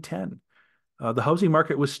of 2010. The housing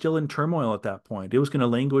market was still in turmoil at that point. It was going to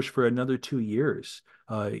languish for another 2 years,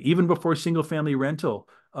 even before single-family rental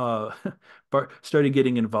started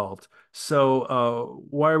getting involved. So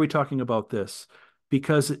why are we talking about this?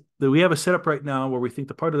 Because we have a setup right now where we think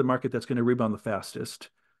the part of the market that's going to rebound the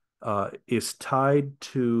fastest is tied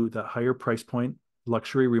to the higher price point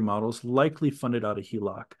luxury remodels, likely funded out of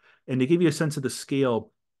HELOC. And to give you a sense of the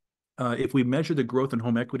scale, if we measure the growth in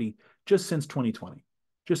home equity just since 2020,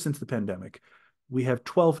 just since the pandemic, we have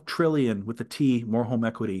 12 trillion with a T more home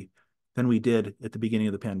equity than we did at the beginning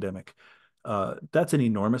of the pandemic. That's an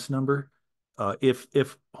enormous number. If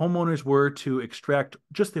homeowners were to extract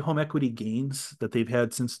just the home equity gains that they've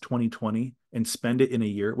had since 2020 and spend it in a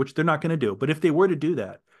year, which they're not going to do, but if they were to do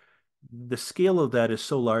that, the scale of that is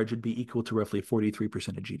so large, it'd be equal to roughly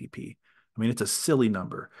 43% of GDP. I mean, it's a silly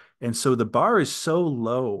number. And so the bar is so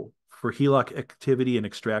low for HELOC activity and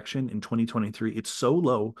extraction in 2023. It's so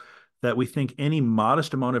low that we think any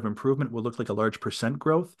modest amount of improvement will look like a large percent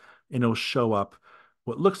growth, and it'll show up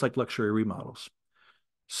what looks like luxury remodels.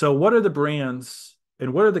 So, what are the brands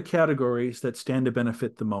and what are the categories that stand to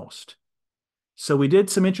benefit the most? So we did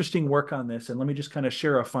some interesting work on this, and let me just kind of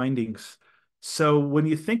share our findings. So when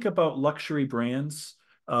you think about luxury brands,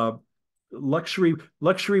 uh, luxury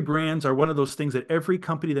brands are one of those things that every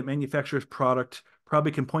company that manufactures product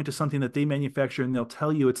probably can point to something that they manufacture and they'll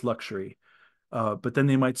tell you it's luxury. But then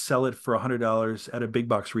they might sell it for $100 at a big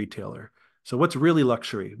box retailer. So what's really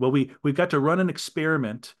luxury? Well, we've got to run an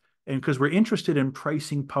experiment, and because we're interested in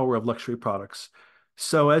pricing power of luxury products.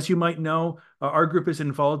 So as you might know, our group is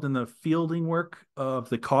involved in the fielding work of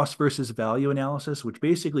the cost versus value analysis, which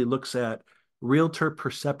basically looks at realtor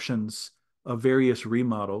perceptions of various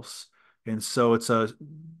remodels. And so it's a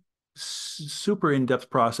super in-depth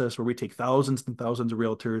process where we take thousands and thousands of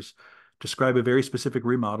realtors, describe a very specific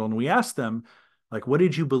remodel, and we ask them, like, what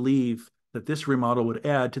did you believe that this remodel would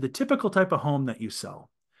add to the typical type of home that you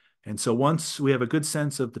sell? And so once we have a good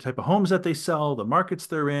sense of the type of homes that they sell, the markets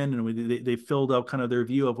they're in, and they filled out kind of their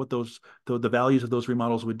view of what the values of those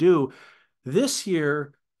remodels would do. This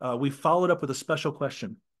year, we followed up with a special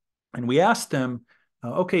question, and we asked them,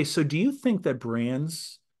 okay, so do you think that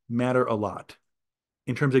brands matter a lot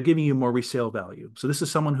in terms of giving you more resale value? So this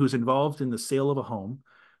is someone who's involved in the sale of a home.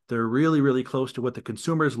 They're really, really close to what the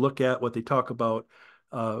consumers look at, what they talk about.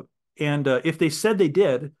 And if they said they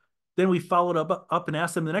did, then we followed up and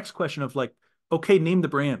asked them the next question of like, okay, name the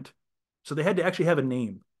brand. So they had to actually have a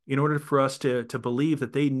name in order for us to believe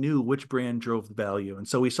that they knew which brand drove the value. And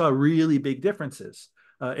so we saw really big differences.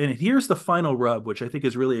 And here's the final rub, which I think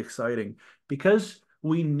is really exciting. Because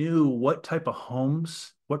we knew what type of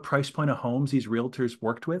homes, what price point of homes these realtors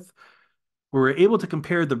worked with, we were able to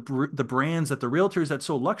compare the brands that the realtors that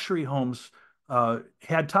sold luxury homes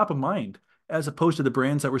had top of mind, as opposed to the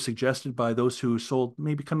brands that were suggested by those who sold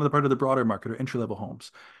maybe kind of the part of the broader market or entry-level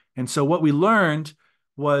homes. And so what we learned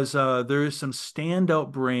was there is some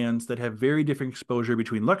standout brands that have very different exposure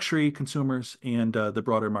between luxury consumers and the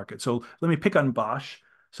broader market. So let me pick on Bosch.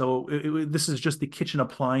 So this is just the kitchen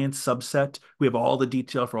appliance subset. We have all the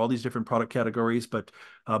detail for all these different product categories, but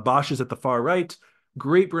Bosch is at the far right.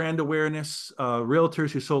 Great brand awareness.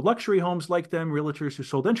 Realtors who sold luxury homes like them, realtors who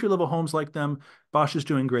sold entry-level homes like them. Bosch is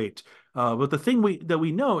doing great. But the thing that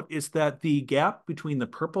we note is that the gap between the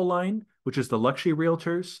purple line, which is the luxury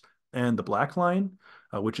realtors, and the black line,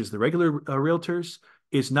 which is the regular realtors,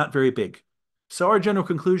 is not very big. So our general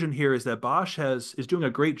conclusion here is that Bosch is doing a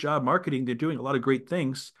great job marketing. They're doing a lot of great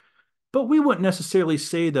things, but we wouldn't necessarily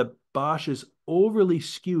say that Bosch is overly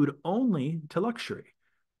skewed only to luxury.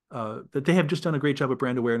 That they have just done a great job of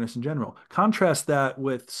brand awareness in general. Contrast that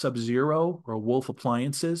with Sub-Zero or Wolf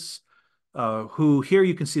Appliances, who here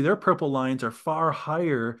you can see their purple lines are far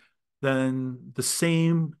higher than the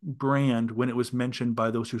same brand when it was mentioned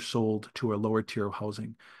by those who sold to a lower tier of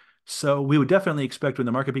housing. So we would definitely expect when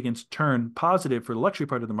the market begins to turn positive for the luxury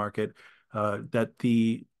part of the market, that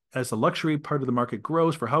as the luxury part of the market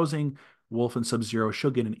grows for housing, Wolf and Sub-Zero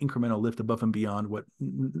should get an incremental lift above and beyond what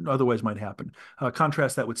otherwise might happen.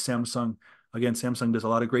 Contrast that with Samsung. Again, Samsung does a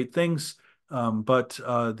lot of great things, but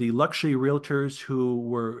the luxury realtors who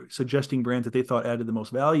were suggesting brands that they thought added the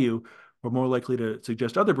most value were more likely to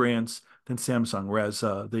suggest other brands than Samsung, whereas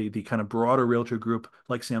the kind of broader realtor group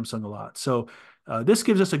like Samsung a lot. So this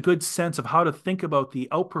gives us a good sense of how to think about the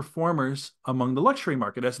outperformers among the luxury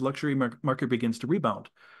market as the luxury market begins to rebound.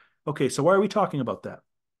 Okay, so why are we talking about that?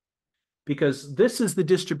 Because this is the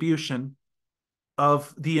distribution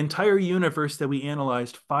of the entire universe that we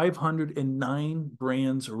analyzed, 509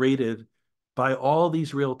 brands rated by all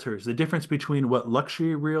these realtors. The difference between what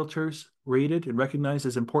luxury realtors rated and recognized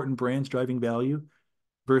as important brands driving value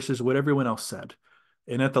versus what everyone else said.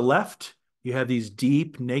 And at the left, you have these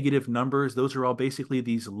deep negative numbers. Those are all basically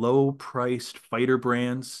these low-priced fighter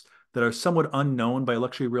brands that are somewhat unknown by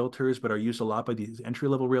luxury realtors, but are used a lot by these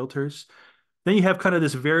entry-level realtors. Then you have kind of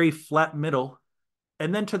this very flat middle.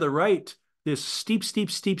 And then to the right, this steep,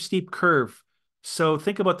 steep, steep, steep curve. So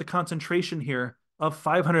think about the concentration here of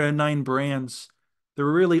 509 brands. There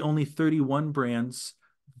were really only 31 brands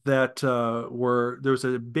that there was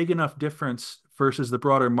a big enough difference versus the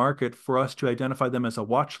broader market for us to identify them as a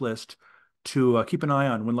watch list to keep an eye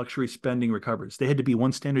on when luxury spending recovers. They had to be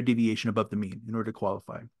one standard deviation above the mean in order to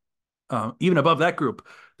qualify. Even above that group,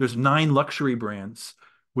 there's 9 luxury brands,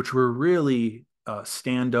 which were really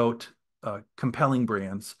standout, compelling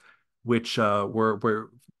brands, which were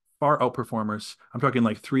far outperformers. I'm talking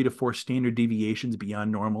like 3 to 4 standard deviations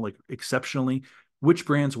beyond normal, like exceptionally. Which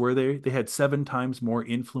brands were they? They had 7 times more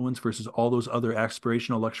influence versus all those other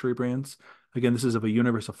aspirational luxury brands. Again, this is of a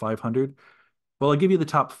universe of 500. Well, I'll give you the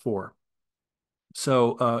top four.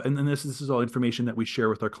 So, and then this is all information that we share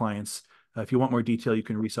with our clients. If you want more detail, you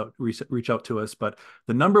can reach out to us. But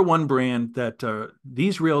the number one brand that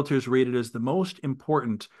these realtors rated as the most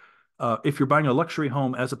important, if you're buying a luxury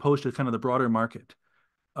home as opposed to kind of the broader market,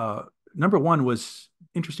 uh, number one was,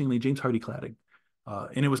 interestingly, James Hardie cladding.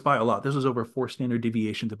 And it was by a lot. This was over 4 standard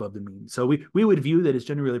deviations above the mean. So we would view that as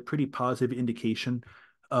generally a pretty positive indication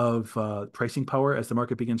of pricing power as the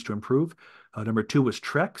market begins to improve. Number two was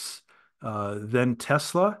Trex, then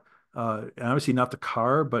Tesla, and obviously not the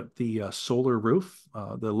car, but the solar roof.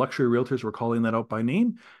 The luxury realtors were calling that out by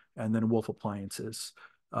name, and then Wolf Appliances.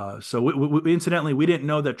 So incidentally, we didn't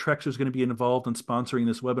know that Trex was going to be involved in sponsoring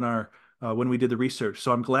this webinar when we did the research.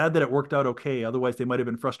 So I'm glad that it worked out okay. Otherwise, they might have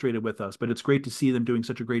been frustrated with us. But it's great to see them doing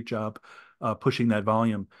such a great job pushing that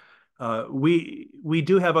volume. We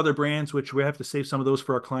do have other brands, which we have to save some of those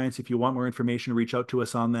for our clients. If you want more information, reach out to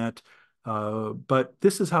us on that. But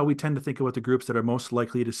this is how we tend to think about the groups that are most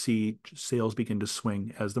likely to see sales begin to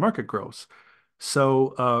swing as the market grows.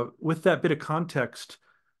 So with that bit of context,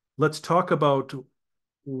 let's talk about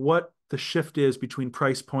what the shift is between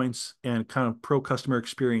price points and kind of pro customer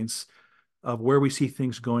experience of where we see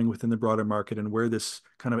things going within the broader market and where this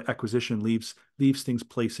kind of acquisition leaves things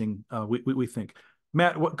placing. We think.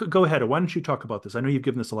 Matt, go ahead. Why don't you talk about this? I know you've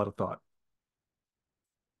given this a lot of thought.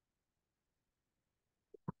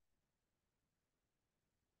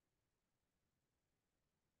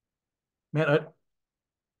 Matt, I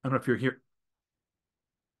don't know if you're here.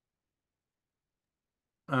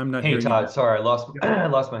 I'm not Hey, hearing you, Todd, Matt. sorry, I lost Yep. I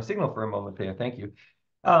lost my signal for a moment there. Thank you.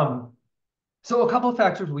 Um, so a couple of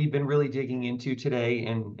factors we've been really digging into today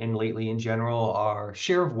and lately in general are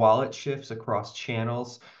share of wallet shifts across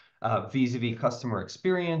channels, vis-a-vis customer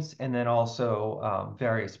experience, and then also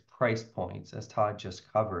various price points, as Todd just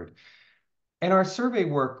covered. And our survey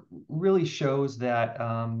work really shows that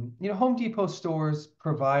Home Depot stores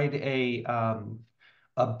provide a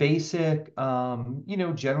basic,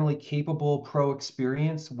 generally capable pro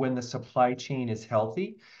experience when the supply chain is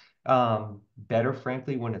healthy. Better,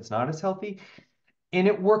 frankly, when it's not as healthy. And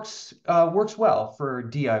it works well for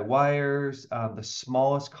DIYers, the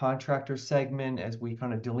smallest contractor segment, as we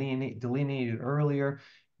kind of delineated earlier,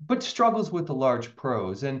 but struggles with the large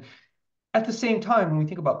pros. And at the same time, when we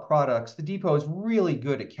think about products, the Depot is really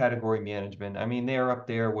good at category management. I mean, they're up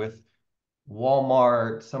there with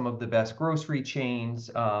Walmart, some of the best grocery chains.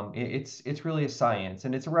 It's really a science,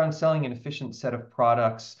 and it's around selling an efficient set of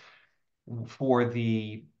products for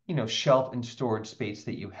the shelf and storage space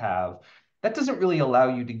that you have. That doesn't really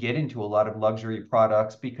allow you to get into a lot of luxury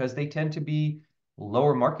products because they tend to be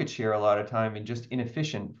lower market share a lot of time and just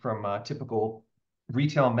inefficient from typical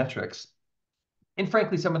retail metrics. And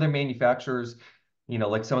frankly, some of their manufacturers,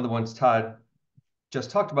 like some of the ones Todd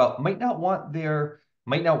just talked about, might not want their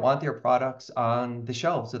products on the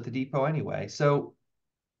shelves at the Depot anyway. So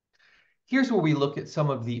here's where we look at some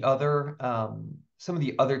of the other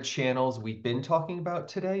channels we've been talking about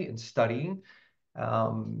today and studying.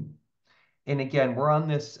 Um, and again, we're on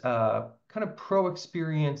this kind of pro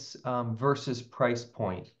experience versus price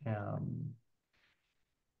point.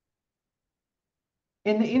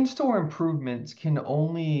 And the in-store improvements can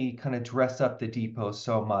only kind of dress up the Depot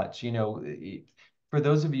so much. For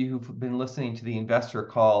those of you who've been listening to the investor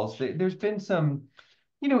calls, there's been some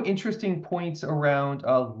interesting points around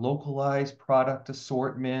localized product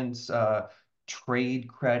assortments, trade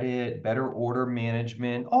credit, better order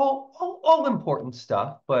management, all important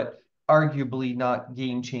stuff, but arguably not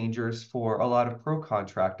game changers for a lot of pro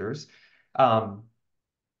contractors. Um,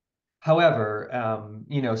 However,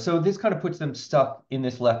 so this kind of puts them stuck in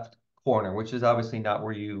this left corner, which is obviously not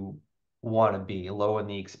where you want to be, low in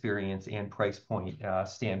the experience and price point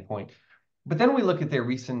standpoint. But then we look at their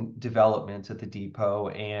recent developments at the depot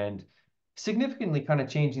and significantly kind of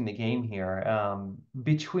changing the game here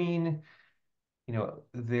between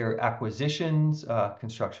their acquisitions,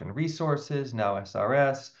 construction resources, now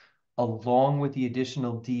SRS, along with the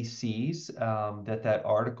additional DCs that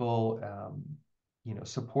article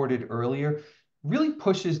supported earlier, really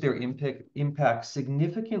pushes their impact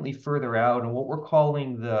significantly further out and what we're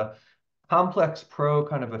calling the complex pro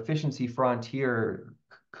kind of efficiency frontier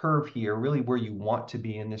curve here, really where you want to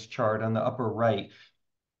be in this chart on the upper right.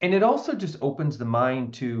 And it also just opens the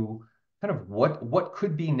mind to kind of what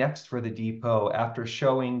could be next for the depot after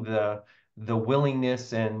showing the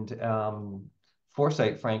willingness and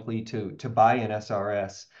foresight, frankly, to buy an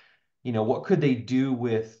SRS. What could they do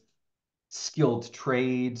with skilled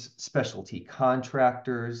trades, specialty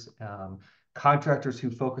contractors, contractors who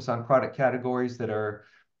focus on product categories that are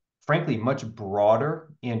frankly much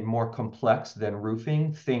broader and more complex than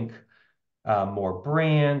roofing. Think more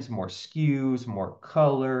brands, more SKUs, more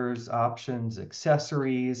colors, options,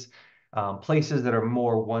 accessories, places that are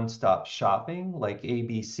more one-stop shopping like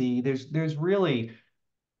ABC. There's really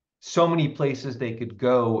so many places they could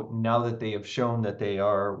go now that they have shown that they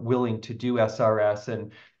are willing to do SRS.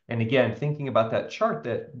 And again, thinking about that chart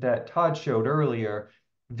that Todd showed earlier,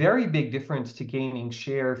 very big difference to gaining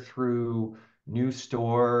share through new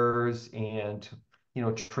stores and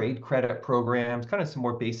trade credit programs, kind of some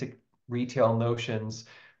more basic retail notions.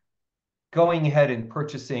 Going ahead and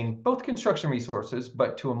purchasing both construction resources,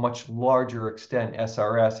 but to a much larger extent,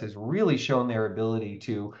 SRS has really shown their ability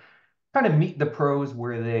to kind of meet the pros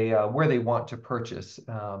where they want to purchase.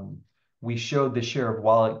 We showed the share of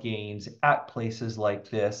wallet gains at places like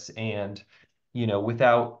this, and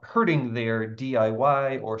without hurting their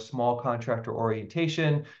DIY or small contractor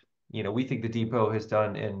orientation, we think the depot has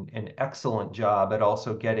done an excellent job at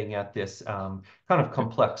also getting at this kind of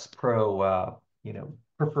complex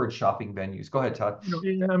preferred shopping venues. Go ahead, Todd.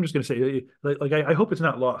 I'm just going to say, I hope it's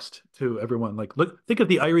not lost to everyone. Like, look, think of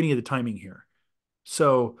the irony of the timing here.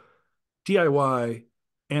 So DIY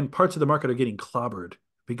and parts of the market are getting clobbered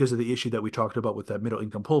because of the issue that we talked about with that middle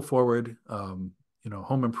income pull forward.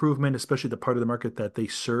 Home improvement, especially the part of the market that they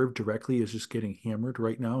serve directly, is just getting hammered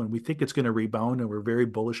right now. And we think it's going to rebound, and we're very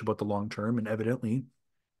bullish about the long term. And evidently,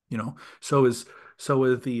 so is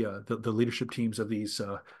the leadership teams of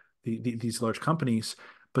these large companies.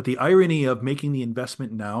 But the irony of making the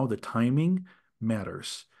investment now, the timing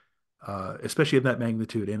matters, especially of that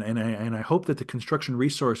magnitude. And I hope that the construction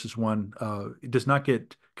resources one does not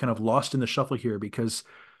get kind of lost in the shuffle here, because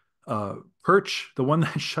Perch, the one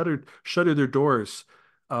that shuttered their doors,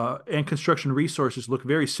 and construction resources look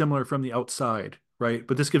very similar from the outside, right?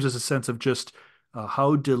 But this gives us a sense of just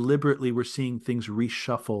how deliberately we're seeing things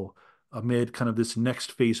reshuffle amid kind of this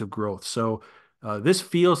next phase of growth. So this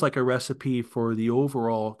feels like a recipe for the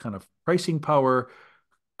overall kind of pricing power,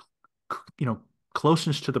 you know,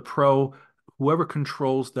 closeness to the pro. Whoever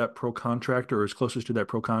controls that pro contractor or is closest to that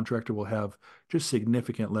pro contractor will have just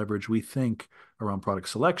significant leverage, we think, around product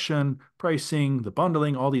selection, pricing, the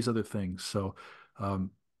bundling, all these other things. So,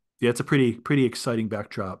 yeah, it's a pretty exciting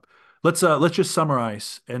backdrop. Let's just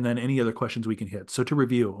summarize, and then any other questions we can hit. So to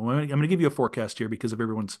review, I'm going to give you a forecast here because of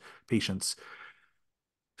everyone's patience.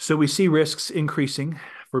 So we see risks increasing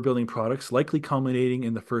for building products, likely culminating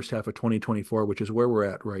in the first half of 2024, which is where we're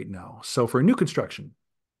at right now. So for new construction,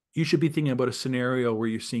 you should be thinking about a scenario where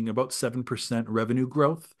you're seeing about 7% revenue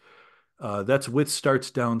growth. That's with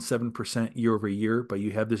starts down 7% year over year, but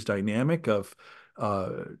you have this dynamic of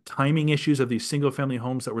timing issues of these single family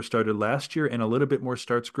homes that were started last year and a little bit more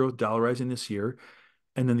starts growth dollarizing this year.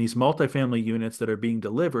 And then these multifamily units that are being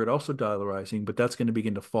delivered also dollarizing, but that's going to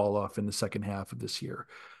begin to fall off in the second half of this year.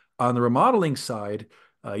 On the remodeling side,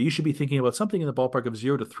 you should be thinking about something in the ballpark of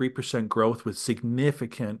 0 to 3% growth with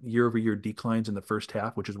significant year-over-year declines in the first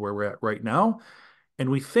half, which is where we're at right now. And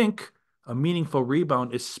we think a meaningful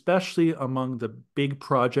rebound, especially among the big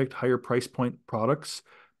project, higher price point products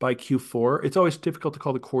by Q4. It's always difficult to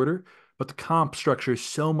call the quarter, but the comp structure is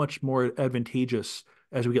so much more advantageous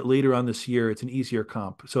as we get later on this year. It's an easier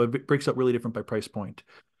comp. So it breaks up really different by price point.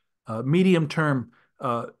 Medium term,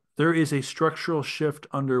 there is a structural shift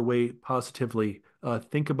underway positively.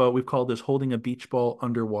 Think about, we've called this holding a beach ball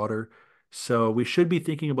underwater. So we should be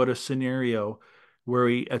thinking about a scenario where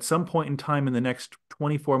we, at some point in time in the next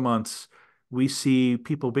 24 months, we see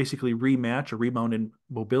people basically rematch a rebound in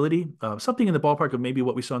mobility, something in the ballpark of maybe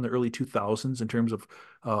what we saw in the early 2000s in terms of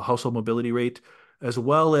household mobility rate, as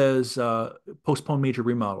well as postpone major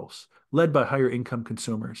remodels led by higher income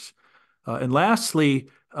consumers. And lastly,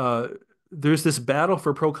 there's this battle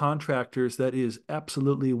for pro contractors that is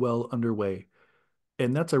absolutely well underway.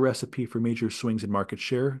 And that's a recipe for major swings in market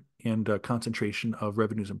share and concentration of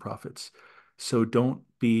revenues and profits. So don't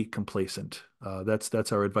be complacent.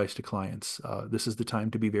 That's our advice to clients. This is the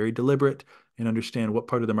time to be very deliberate and understand what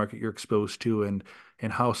part of the market you're exposed to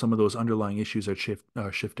and how some of those underlying issues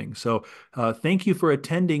are shifting. So thank you for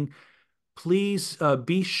attending. Please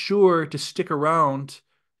be sure to stick around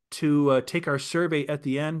to take our survey at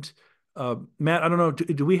the end. Matt, I don't know,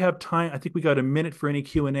 do we have time? I think we got a minute for any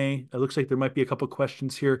Q&A. It looks like there might be a couple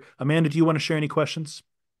questions here. Amanda, do you want to share any questions?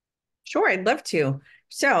 Sure, I'd love to.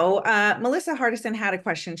 Melissa Hardison had a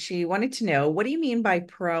question. She wanted to know, what do you mean by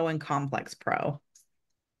pro and complex pro?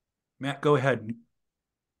 Matt, go ahead.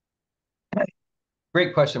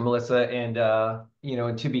 Great question, Melissa. And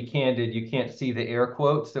and to be candid, you can't see the air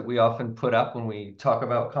quotes that we often put up when we talk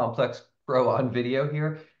about complex pro on video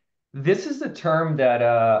here. This is a term that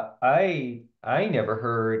I never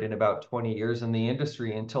heard in about 20 years in the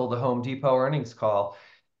industry until the Home Depot earnings call.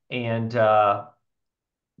 And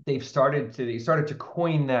they started to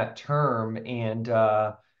coin that term. And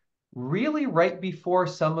really right before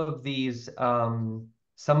some of these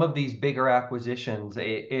bigger acquisitions,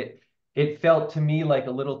 it felt to me like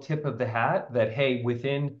a little tip of the hat that, hey,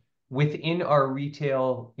 within our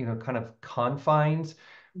retail, kind of confines,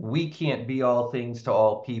 we can't be all things to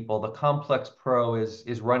all people. The complex pro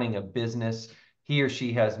is running a business. He or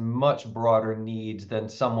she has much broader needs than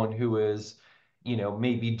someone who is,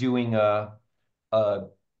 maybe doing a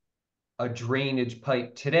a drainage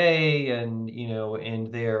pipe today,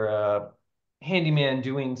 and their handyman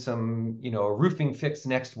doing some a roofing fix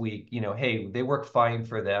next week. Hey, they work fine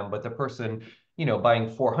for them, but the person buying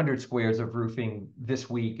 400 squares of roofing this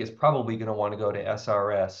week is probably going to want to go to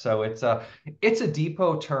SRS. So it's a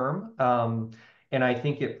depot term, and I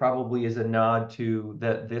think it probably is a nod to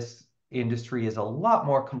that this industry is a lot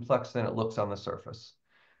more complex than it looks on the surface.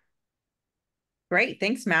 Great,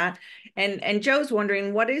 thanks, Matt. And Joe's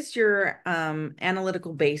wondering, what is your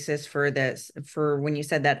analytical basis for this? For when you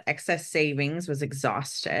said that excess savings was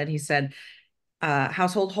exhausted, he said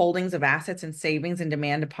household holdings of assets and savings and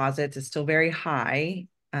demand deposits is still very high.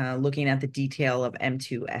 Looking at the detail of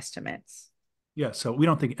M2 estimates. Yeah, so we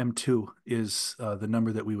don't think M2 is the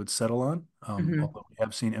number that we would settle on, Mhm. although we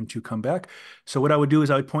have seen M2 come back. So what I would do is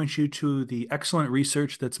I would point you to the excellent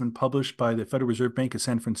research that's been published by the Federal Reserve Bank of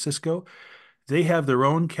San Francisco. They have their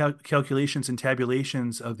own calculations and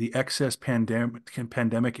tabulations of the excess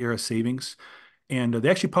pandemic era savings. And they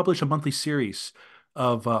actually publish a monthly series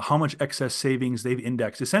of how much excess savings they've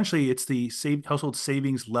indexed. Essentially, it's the household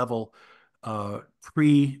savings level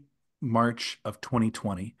pre-March of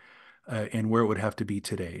 2020 and where it would have to be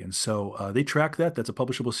today. And so they track that. That's a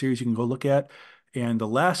publishable series you can go look at. And the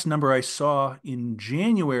last number I saw in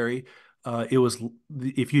January, it was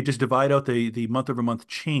if you just divide out the month over month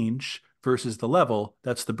change versus the level,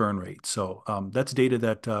 that's the burn rate. So that's data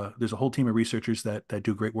that there's a whole team of researchers that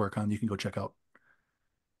do great work on. You can go check out.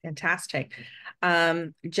 Fantastic.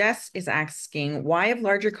 Jess is asking, why have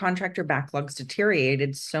larger contractor backlogs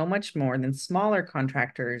deteriorated so much more than smaller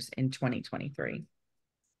contractors in 2023?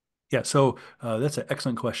 Yeah, so that's an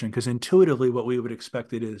excellent question because intuitively, what we would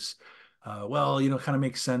expect it is, kind of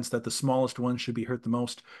makes sense that the smallest ones should be hurt the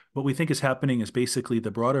most. What we think is happening is basically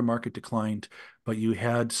the broader market declined, but you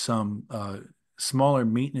had some smaller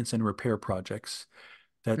maintenance and repair projects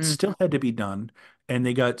that Mm, still had to be done, and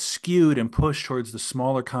they got skewed and pushed towards the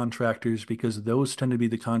smaller contractors because those tend to be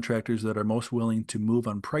the contractors that are most willing to move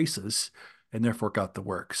on prices and therefore got the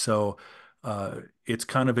work. So it's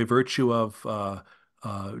kind of a virtue of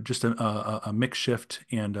just a mix shift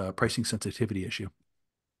and a pricing sensitivity issue.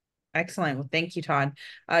 excellent. Well, thank you, Todd.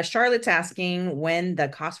 Charlotte's asking when the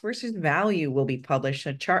cost versus value will be published.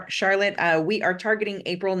 So Charlotte, we are targeting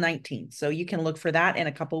April 19th. So you can look for that in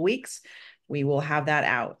a couple weeks. We will have that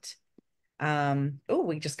out. Oh,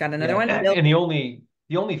 we just got another Yeah, one. Bill. and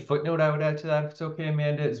the only footnote I would add to that, if it's okay,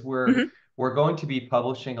 Amanda, is Mhm. we're going to be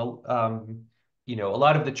publishing a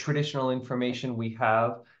lot of the traditional information we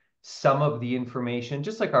have. Some of the information,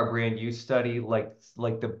 just like our brand use study, like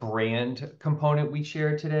the brand component we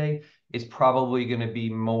shared today, is probably going to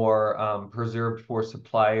be more preserved for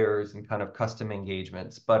suppliers and kind of custom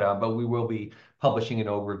engagements. But we will be publishing an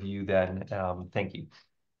overview then. Thank you.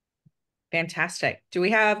 Fantastic. Do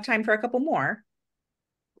we have time for a couple more?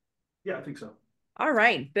 Yeah, I think so. All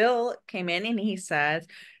right. Bill came in and he says,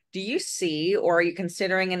 do you see or are you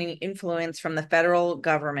considering any influence from the federal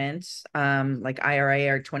government, like IRA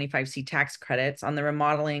or 25C tax credits on the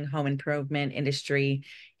remodeling home improvement industry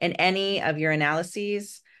in any of your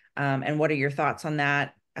analyses? And what are your thoughts on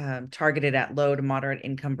that? Targeted at low to moderate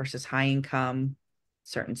income versus high income,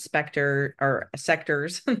 certain specter or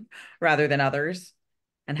sectors rather than others,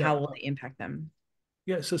 and Yeah, how will they impact them?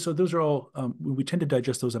 yeah. So those are all we tend to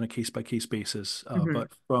digest those on a case by case basis. Mhm.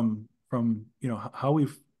 But from how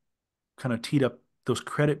we've kind of teed up those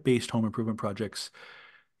credit based home improvement projects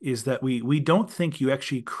is that we don't think you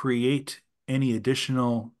actually create any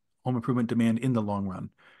additional home improvement demand in the long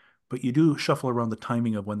run, but you do shuffle around the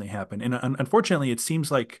timing of when they happen. And unfortunately, it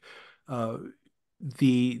seems like uh,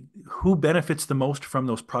 the who benefits the most from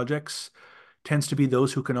those projects tends to be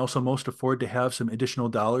those who can also most afford to have some additional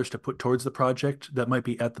dollars to put towards the project that might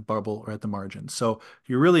be at the bubble or at the margin. So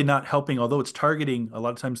you're really not helping, although it's targeting a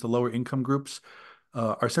lot of times the lower income groups.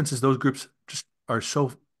 Our sense is those groups just are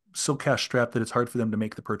so cash strapped that it's hard for them to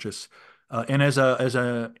make the purchase. And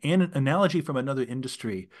an analogy from another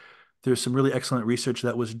industry, there's some really excellent research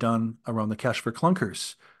that was done around the cash for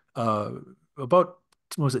clunkers. About,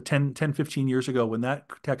 what was it, 15 years ago when that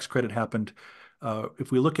tax credit happened.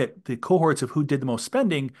 If we look at the cohorts of who did the most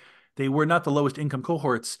spending, they were not the lowest income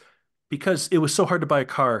cohorts because it was so hard to buy a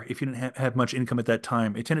car if you didn't have much income at that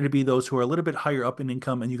time. It tended to be those who are a little bit higher up in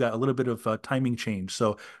income and you got a little bit of timing change.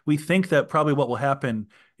 So we think that probably what will happen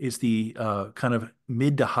is the kind of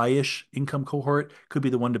mid to high-ish income cohort could be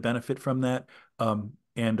the one to benefit from that.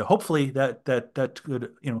 And hopefully that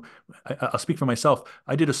could, I'll speak for myself.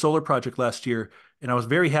 I did a solar project last year, and I was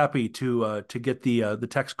very happy to get the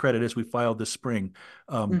tax credit as we filed this spring.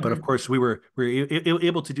 But of course, we were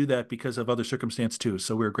able to do that because of other circumstance too.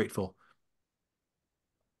 So we were grateful.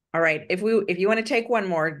 All right. If you want to take one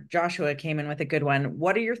more, Joshua came in with a good one.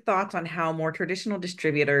 What are your thoughts on how more traditional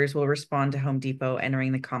distributors will respond to Home Depot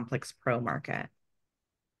entering the complex pro market?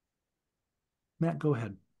 Matt, go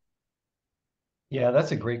ahead. Yeah,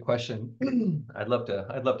 that's a great question. I'd love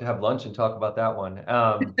to have lunch and talk about that one.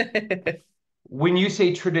 When you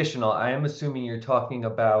say traditional, I am assuming you're talking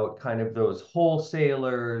about kind of those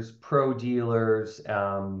wholesalers, pro dealers,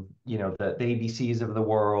 the ABCs of the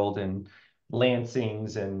world and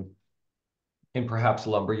Lansings and perhaps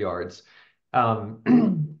lumber yards.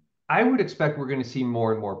 I would expect we're going to see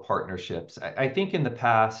more and more partnerships. I think in the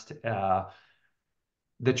past,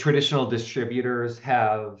 the traditional distributors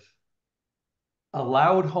have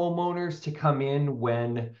allowed homeowners to come in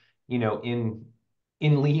when, in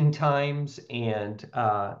lean times and,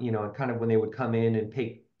 and kind of when they would come in and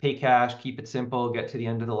pay cash, keep it simple, get to the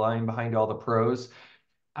end of the line behind all the pros.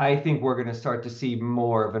 I think we're going to start to see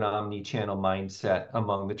more of an omni-channel mindset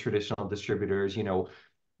among the traditional distributors.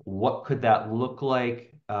 What could that look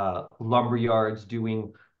like? Lumber yards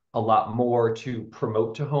doing a lot more to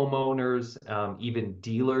promote to homeowners, even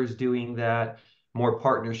dealers doing that, more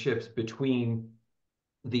partnerships between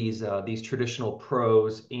these traditional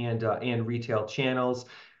pros and retail channels.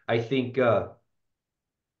 I think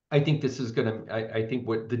this is going to. I think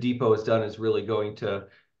what the Depot has done is really going to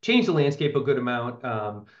change the landscape a good amount.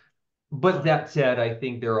 But that said, I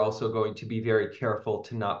think they're also going to be very careful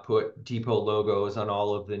to not put Depot logos on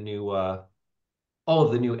all of the new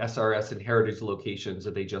SRS and Heritage locations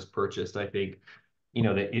that they just purchased. I think,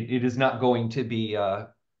 that it is not going to be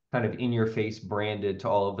kind of in your face branded to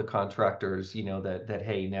all of the contractors, that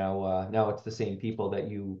hey, now it's the same people that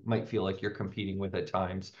you might feel like you're competing with at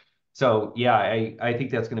times. So yeah, I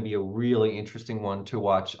think that's going to be a really interesting one to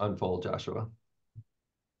watch unfold, Joshua.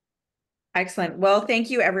 Excellent. Well, thank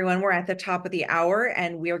you, everyone. We're at the top of the hour,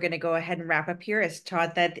 and we are going to go ahead and wrap up here. As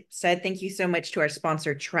Todd said, thank you so much to our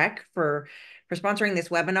sponsor, Trek, for sponsoring this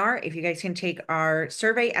webinar. If you guys can take our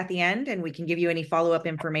survey at the end, and we can give you any follow-up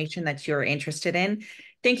information that you're interested in.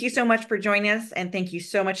 Thank you so much for joining us, and thank you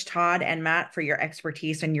so much, Todd and Matt, for your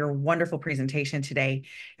expertise and your wonderful presentation today.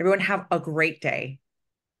 Everyone have a great day.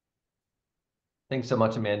 Thanks so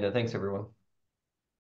much, Amanda. Thanks, everyone.